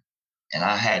recovery. And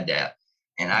I had that.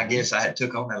 And I guess I had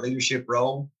took on that leadership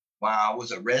role while I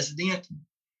was a resident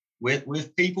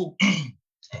with people.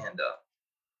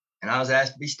 And I was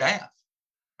asked to be staff,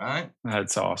 right?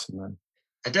 That's awesome, man.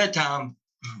 At that time,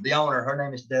 the owner, her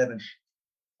name is Devin.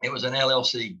 It was an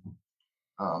LLC.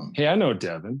 Hey, I know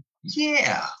Devin.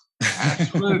 Yeah,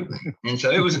 absolutely. And so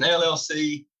it was an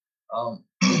LLC.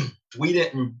 We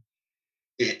didn't,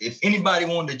 if anybody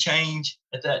wanted to change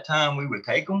at that time, we would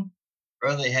take them,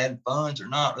 whether they had funds or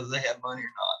not, whether they had money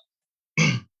or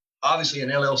not. Obviously, an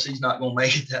LLC is not going to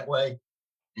make it that way.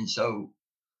 And so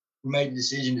we made the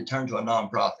decision to turn to a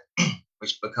nonprofit,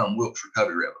 which become Wilkes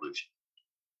Recovery Revolution.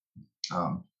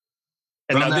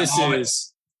 And now this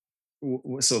is,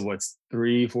 so what's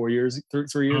 3-4 years,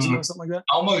 3 years ago, something like that?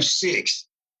 Almost 6.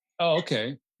 Oh,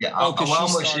 okay. Yeah,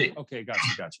 almost 6. Okay,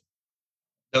 gotcha.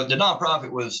 The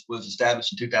nonprofit was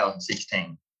established in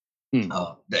 2016.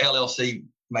 The LLC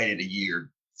made it a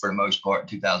year for the most part in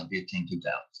 2015,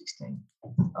 2016.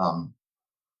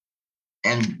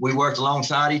 And we worked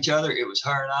alongside each other. It was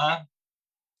her and I.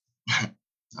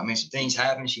 I mean, some things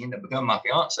happened. She ended up becoming my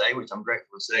fiance, which I'm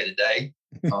grateful to say today.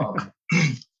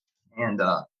 And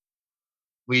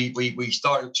we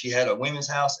started, she had a women's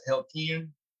house that held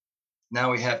 10.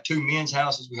 Now we have 2 men's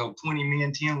houses. We hold 20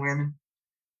 men, 10 women,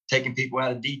 taking people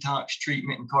out of detox,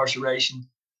 treatment, incarceration,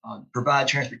 provide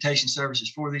transportation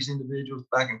services for these individuals,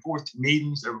 back and forth to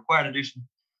meetings. They're required to do some,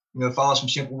 follow some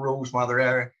simple rules while they're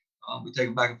there. We take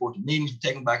them back and forth to meetings. We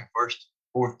take them back and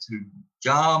forth to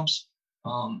jobs.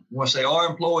 Once they are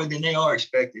employed, then they are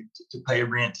expected to pay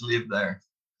rent to live there.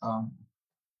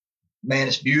 Man,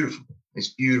 it's beautiful. It's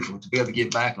beautiful to be able to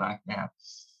give back like that.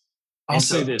 I'll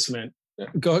say this, man.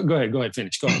 Go ahead,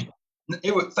 finish. Go ahead.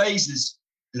 It was Phases.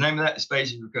 The name of that is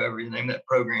Phases Recovery. The name of that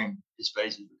program is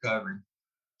Phases Recovery.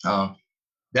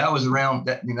 That was around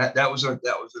that.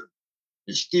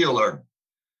 It's still our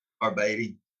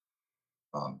baby.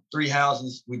 3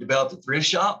 houses. We developed a thrift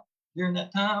shop during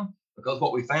that time because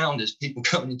what we found is people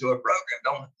coming into our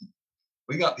program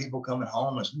we got people coming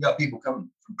homeless. We got people coming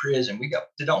from prison.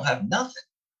 They don't have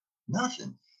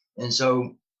nothing. And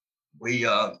so we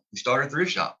started a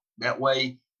thrift shop. That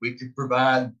way we could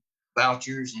provide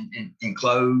vouchers and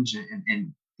clothes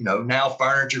and now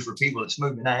furniture for people that's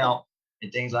moving out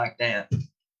and things like that.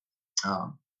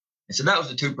 And so that was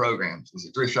the two programs. It was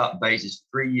a thrift shop basis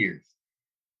for 3 years.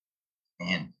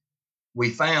 And we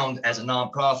found as a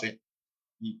nonprofit,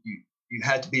 you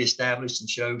had to be established and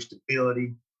show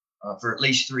stability for at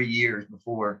least 3 years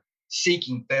before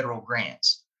seeking federal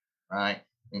grants, right?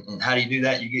 And how do you do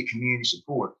that? You get community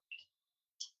support.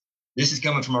 This is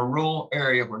coming from a rural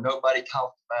area where nobody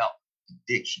talked about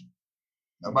addiction.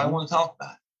 Nobody want to talk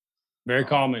about it. Very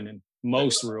common in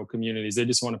most rural communities. They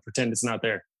just want to pretend it's not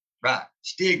there. Right.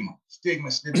 Stigma.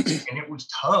 And it was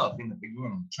tough in the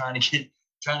beginning, trying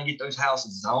to get those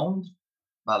houses zoned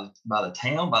by the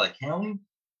town, by the county.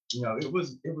 It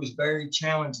was very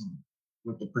challenging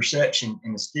with the perception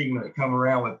and the stigma that come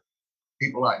around with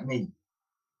people like me.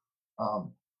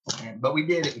 But we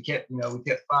did it. We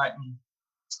kept fighting.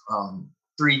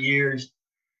 3 years.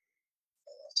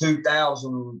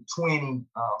 2020,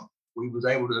 we was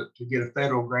able to get a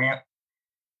federal grant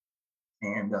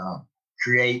and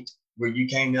create where you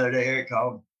came the other day, Eric,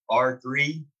 called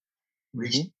R3.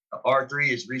 R3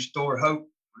 is Restore Hope,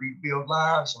 Rebuild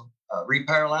Lives, and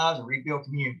Repair Lives, and Rebuild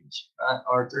Communities. Right?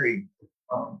 R3.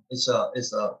 It's a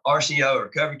RCO,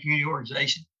 Recovery Community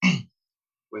Organization,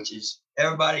 which is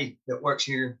everybody that works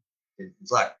here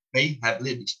is like me, have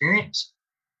lived experience,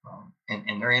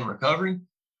 and they're in recovery,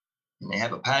 and they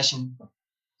have a passion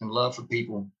and love for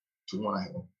people to want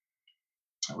to help.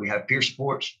 We have peer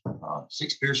supports,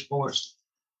 6 peer supports,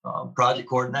 project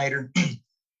coordinator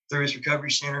through this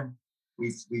recovery center.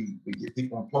 We get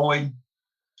people employed.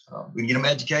 We get them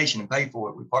education and pay for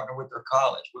it. We partner with their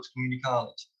college, Woods Community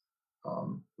College.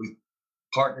 We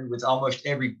partnered with almost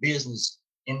every business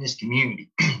in this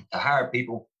community to hire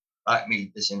people like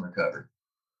me that's in recovery.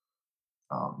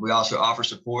 We also offer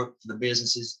support for the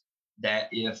businesses that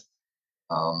if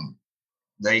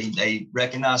they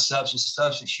recognize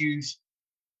substance use,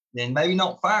 then maybe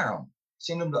don't fire them.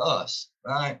 Send them to us,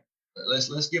 right?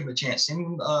 Let's give them a chance. Send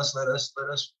them to us. Let us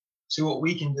see what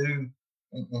we can do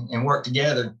and work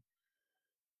together,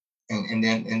 and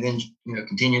then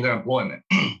continue their employment.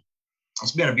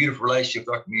 It's been a beautiful relationship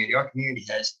with our community. Our community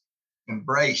has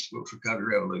embraced Wilkes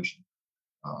Recovery Revolution.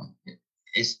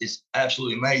 It's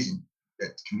absolutely amazing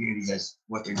that the community has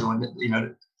what they're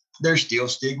doing. There's still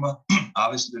stigma.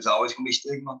 Obviously, there's always going to be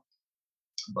stigma.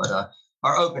 But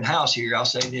our open house here, I'll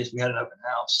say this: we had an open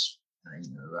house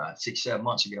 6-7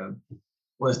 months ago.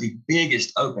 Was the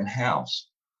biggest open house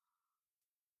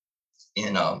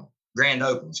in grand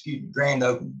opening. Grand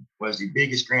opening was the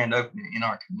biggest grand opening in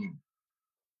our community.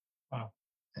 Wow,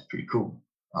 that's pretty cool.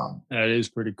 That is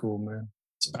pretty cool, man.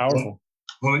 It's powerful.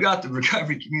 When we got the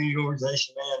Recovery Community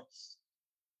Organization, man,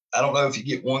 I don't know if you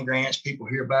get one grants, people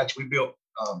hear about you. We built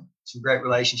some great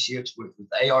relationships with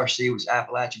the ARC, was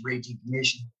Appalachian Region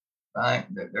Commission, right?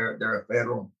 They're a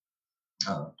federal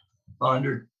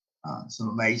funder. Some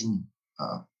amazing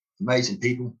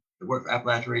people that work for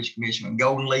Appalachian Region Commission. And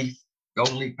Golden Leaf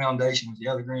Foundation was the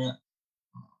other grant.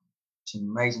 Some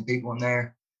amazing people in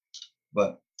there.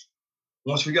 But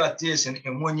once we got this,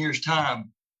 in 1 year's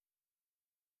time,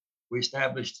 we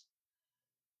established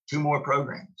 2 more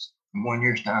programs in 1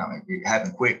 year's time. It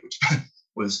happened quick, which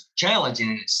was challenging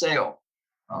in itself.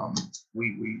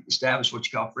 We established what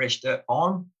you call Fresh Step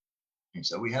Farm. And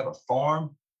so we have a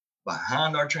farm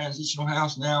behind our transitional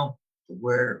house now to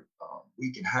where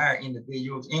we can hire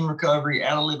individuals in recovery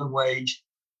at a living wage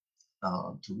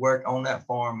to work on that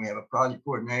farm. We have a project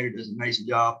coordinator who does an amazing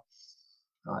job.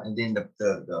 And then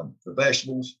the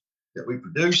vegetables that we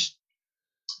produce,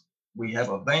 we have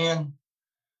a van.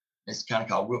 It's kind of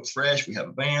called Wilkes Fresh. We have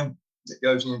a van that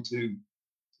goes into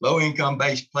low-income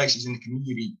based places in the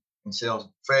community and sells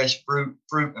fresh fruit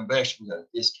and vegetables at a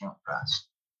discount price.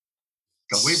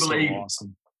 Because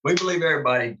we believe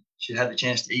everybody should have the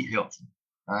chance to eat healthy,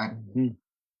 right?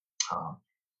 Mm-hmm.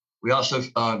 We also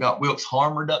got Wilkes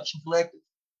Harm Reduction Collective.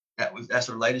 That's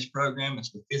our latest program.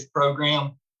 It's the 5th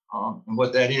program. And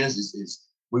what that is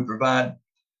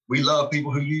we love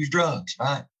people who use drugs,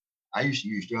 right? I used to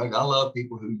use drugs. I love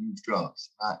people who use drugs,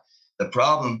 right? The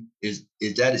problem is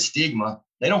that it's stigma.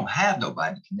 They don't have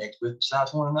nobody to connect with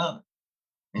besides one another.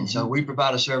 And so we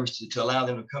provide a service to allow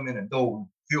them to come in the door,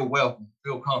 feel welcome,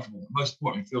 feel comfortable, and most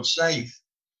importantly, feel safe.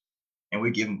 And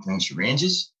we give them clean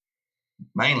syringes,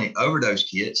 mainly overdose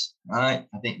kits, right?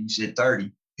 I think you said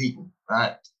 30 people,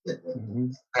 right, that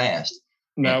passed.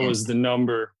 That was the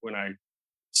number when I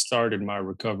started my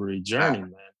recovery journey,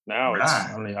 man. Now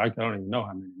I don't even know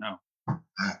how many now.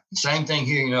 Same thing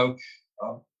here,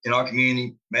 in our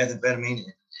community, methamphetamine,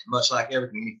 much like every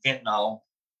community, fentanyl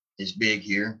is big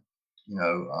here.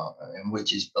 and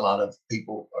which is a lot of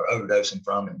people are overdosing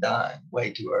from and dying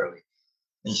way too early.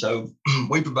 And so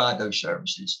we provide those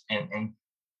services. And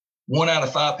 1 out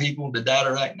of 5 people, the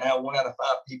data right now, 1 out of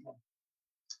 5 people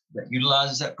that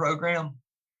utilizes that program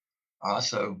are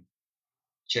also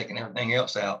checking everything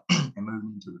else out and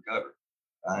moving into recovery.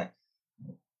 Right?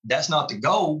 That's not the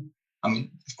goal. I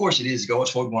mean, of course it is the goal.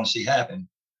 It's what we want to see happen.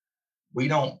 We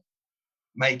don't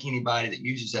make anybody that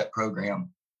uses that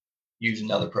program use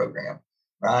another program,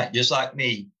 right? Just like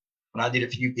me, when I did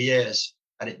it for UPS,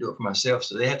 I didn't do it for myself,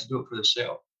 so they have to do it for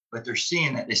themselves. But they're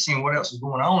seeing that, they're seeing what else is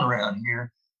going on around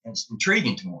here, and it's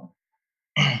intriguing to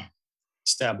them.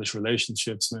 Establish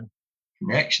relationships, man.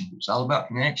 Connection. It's all about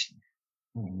connection.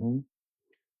 Mm-hmm.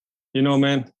 You know,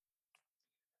 man,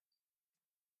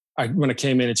 when I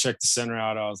came in and checked the center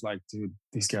out, I was like, dude,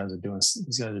 these guys are doing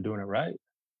it right.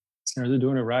 These guys are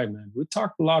doing it right, man. We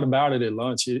talked a lot about it at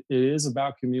lunch. It is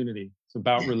about community. It's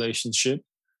about relationship.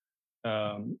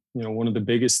 One of the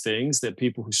biggest things that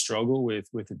people who struggle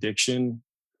with addiction,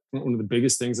 one of the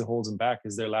biggest things that holds them back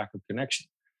is their lack of connection.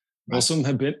 Right. Most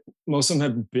of them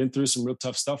have been through some real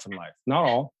tough stuff in life. Not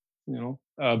all,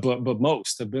 but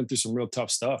most have been through some real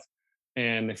tough stuff.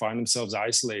 And they find themselves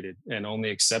isolated and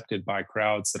only accepted by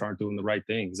crowds that aren't doing the right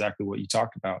thing, exactly what you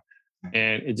talked about.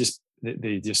 And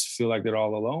they just feel like they're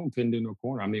all alone, pinned into a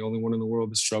corner. I'm the only one in the world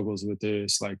that struggles with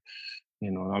this. Like,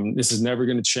 this is never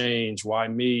going to change. Why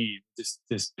me?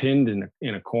 Just pinned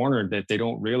in a corner that they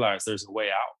don't realize there's a way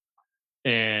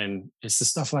out. And it's the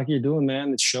stuff like you're doing,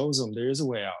 man, that shows them there is a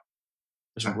way out.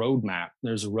 There's a roadmap.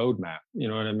 There's a roadmap. You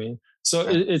know what I mean? So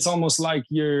it's almost like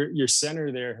your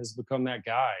center there has become that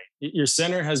guy. Your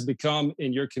center has become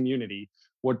in your community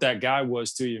what that guy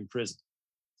was to you in prison.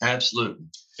 Absolutely.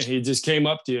 And he just came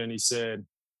up to you and he said,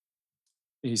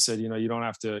 you don't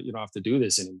have to do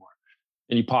this anymore.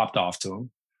 And you popped off to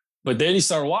him. But then he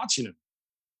started watching him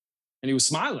and he was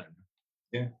smiling.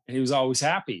 Yeah. And he was always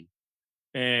happy.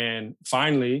 And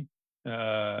finally,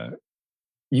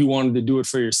 you wanted to do it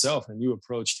for yourself and you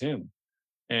approached him.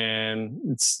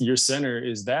 And your center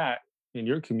is that in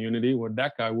your community, what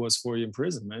that guy was for you in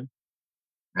prison, man.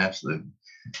 Absolutely.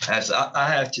 I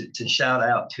have to shout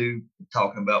out to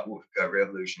talking about what Recovery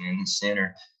Revolution in the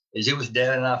center is. It was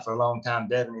Devin and I for a long time.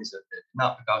 Devin is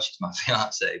not because she's my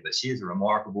fiance, but she is a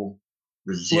remarkable,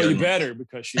 resilient. Well, you better,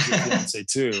 because she's your fiance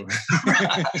too.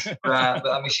 Right. But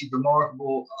I mean, she's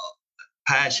remarkable,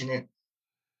 passionate,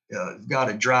 got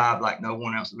a drive like no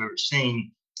one else I've ever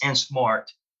seen, and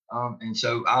smart. And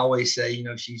so I always say,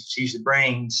 she's the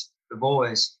brains, the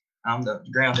voice. I'm the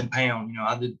ground and pound.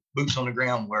 I did boots on the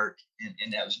ground work,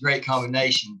 and that was a great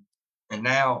combination. And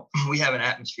now we have an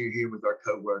atmosphere here with our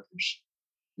coworkers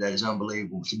that is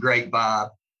unbelievable. It's a great vibe.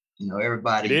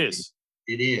 Everybody. It is.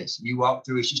 It is. You walk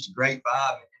through, it's just a great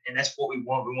vibe, and that's what we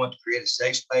want. We want to create a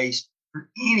safe space for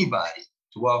anybody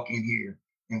to walk in here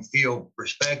and feel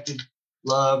respected,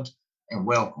 loved, and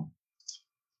welcome.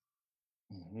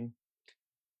 Mm-hmm.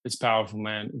 It's powerful,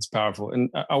 man. It's powerful. And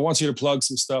I want you to plug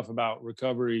some stuff about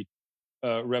Recovery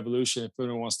Revolution if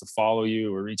anyone wants to follow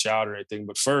you or reach out or anything.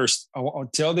 But first, I'll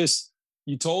tell this.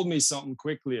 You told me something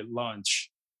quickly at lunch.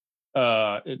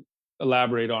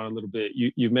 Elaborate on it a little bit.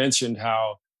 You mentioned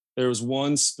how there was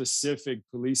one specific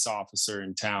police officer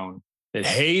in town that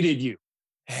hated you.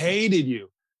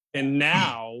 And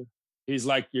now he's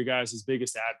like your guys'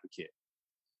 biggest advocate.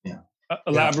 Yeah.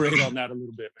 Elaborate on that a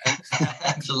little bit, man.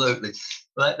 Absolutely.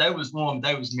 But that was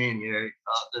many, Eric.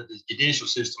 The judicial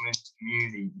system in the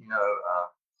community,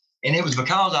 and it was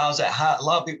because I was a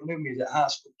lot of people knew me as a high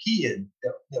school kid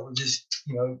that was just,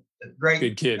 a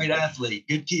great athlete,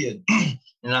 good kid.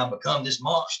 And I become this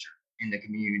monster in the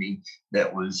community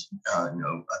that was, a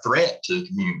threat to the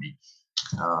community.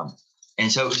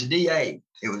 And so it was a DA.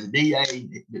 It was a DA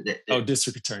that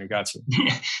district attorney, gotcha.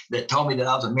 that told me that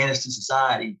I was a menace to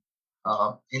society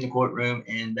in the courtroom,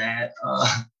 and that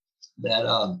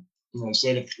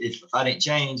said if I didn't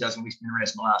change, I was going to be spending the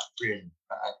rest of my life in prison.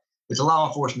 Right? It's a law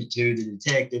enforcement too, the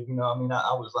detective. I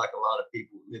was like a lot of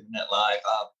people living that life.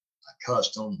 I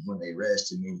cussed them when they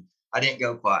arrested me. I didn't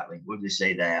go quietly. We'll just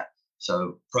say that.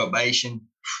 So probation,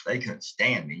 they couldn't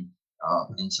stand me.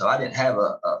 And so I didn't have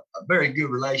a very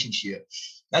good relationship.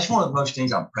 That's one of the most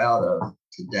things I'm proud of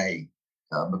today,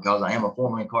 because I am a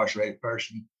formerly incarcerated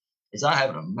person, is I have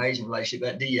an amazing relationship.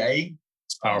 That DA,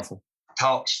 it's powerful.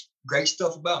 Talks great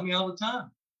stuff about me all the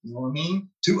time. You know what I mean?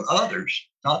 To others,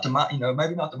 not to my,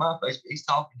 maybe not to my face, but he's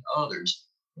talking to others.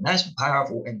 And that's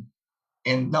powerful.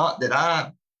 And not that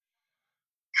I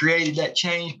created that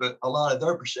change, but a lot of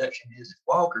their perception is that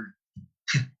Walker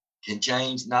can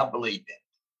change, and I believe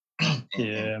that.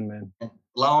 Yeah, man. and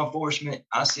law enforcement.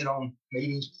 I sit on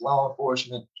meetings with law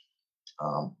enforcement.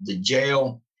 The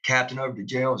jail captain over the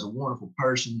jail is a wonderful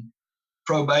person.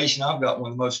 Probation, I've got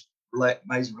one of the most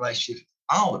amazing relationships with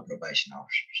all the probation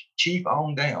officers, chief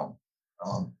on down.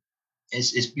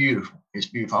 It's beautiful. It's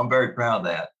beautiful. I'm very proud of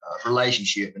that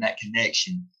relationship and that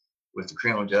connection with the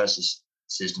criminal justice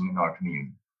system in our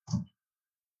community.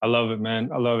 I love it,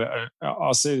 man. I love it.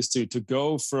 I'll say this too: to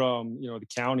go from the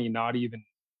county not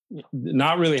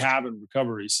really having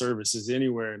recovery services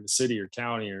anywhere in the city or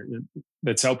county or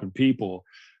that's helping people,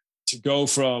 to go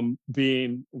from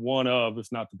being one of, if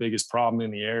not the biggest problem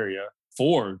in the area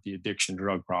for the addiction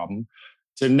drug problem,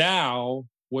 to now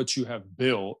what you have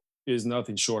built is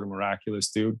nothing short of miraculous,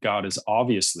 dude. God is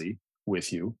obviously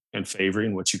with you and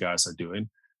favoring what you guys are doing.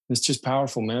 It's just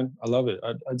powerful, man. I love it.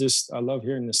 I love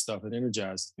hearing this stuff. It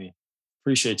energizes me.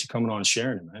 Appreciate you coming on and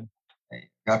sharing it, man. Hey,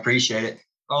 I appreciate it.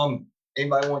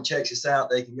 Anybody want to check this out,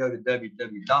 they can go to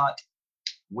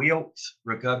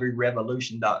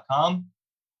www.wiltsrecoveryrevolution.com.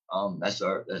 That's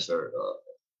our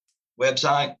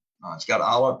website. It's got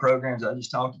all our programs I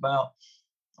just talked about.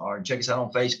 Or check us out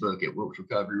on Facebook at Wilts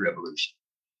Recovery Revolution.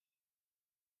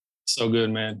 So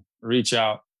good, man. Reach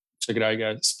out. Check it out,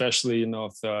 guys. Especially,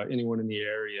 if anyone in the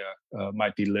area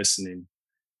might be listening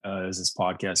as this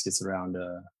podcast gets around,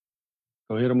 go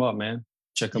hit them up, man.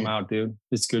 Check them out, dude.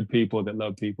 It's good people that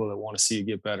love people that want to see you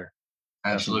get better.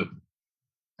 Absolutely.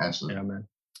 Yeah, man.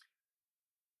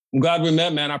 I'm glad we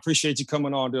met, man. I appreciate you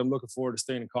coming on, dude. I'm looking forward to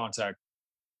staying in contact.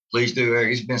 Please do,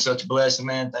 Eric. It's been such a blessing,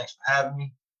 man. Thanks for having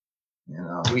me. And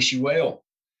I wish you well.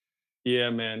 Yeah,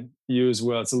 man. You as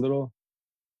well. It's a little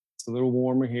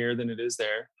warmer here than it is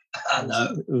there. I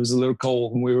know. It was a little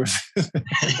cold when we were.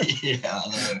 Yeah, I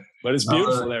know. But it's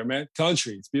beautiful there, man.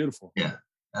 Country. It's beautiful. Yeah,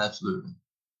 absolutely.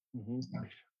 Mm-hmm.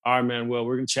 All right, man. Well,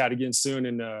 we're going to chat again soon.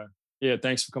 And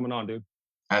thanks for coming on, dude.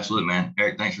 Absolutely, man.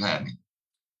 Eric, thanks for having me.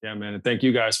 Yeah, man. And thank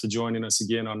you guys for joining us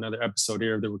again on another episode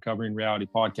here of the Recovering Reality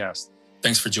Podcast.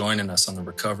 Thanks for joining us on the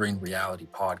Recovering Reality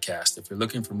Podcast. If you're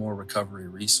looking for more recovery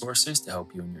resources to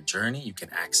help you in your journey, you can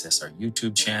access our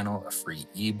YouTube channel, a free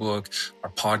ebook,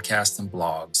 our podcast and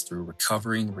blogs through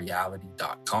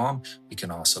recoveringreality.com. You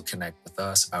can also connect with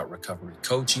us about recovery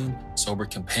coaching, sober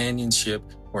companionship,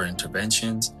 or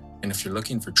interventions. And if you're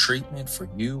looking for treatment for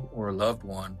you or a loved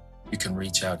one, you can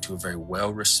reach out to a very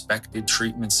well-respected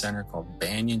treatment center called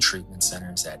Banyan Treatment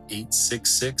Centers at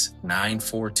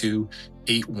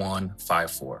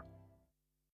 866-942-8154.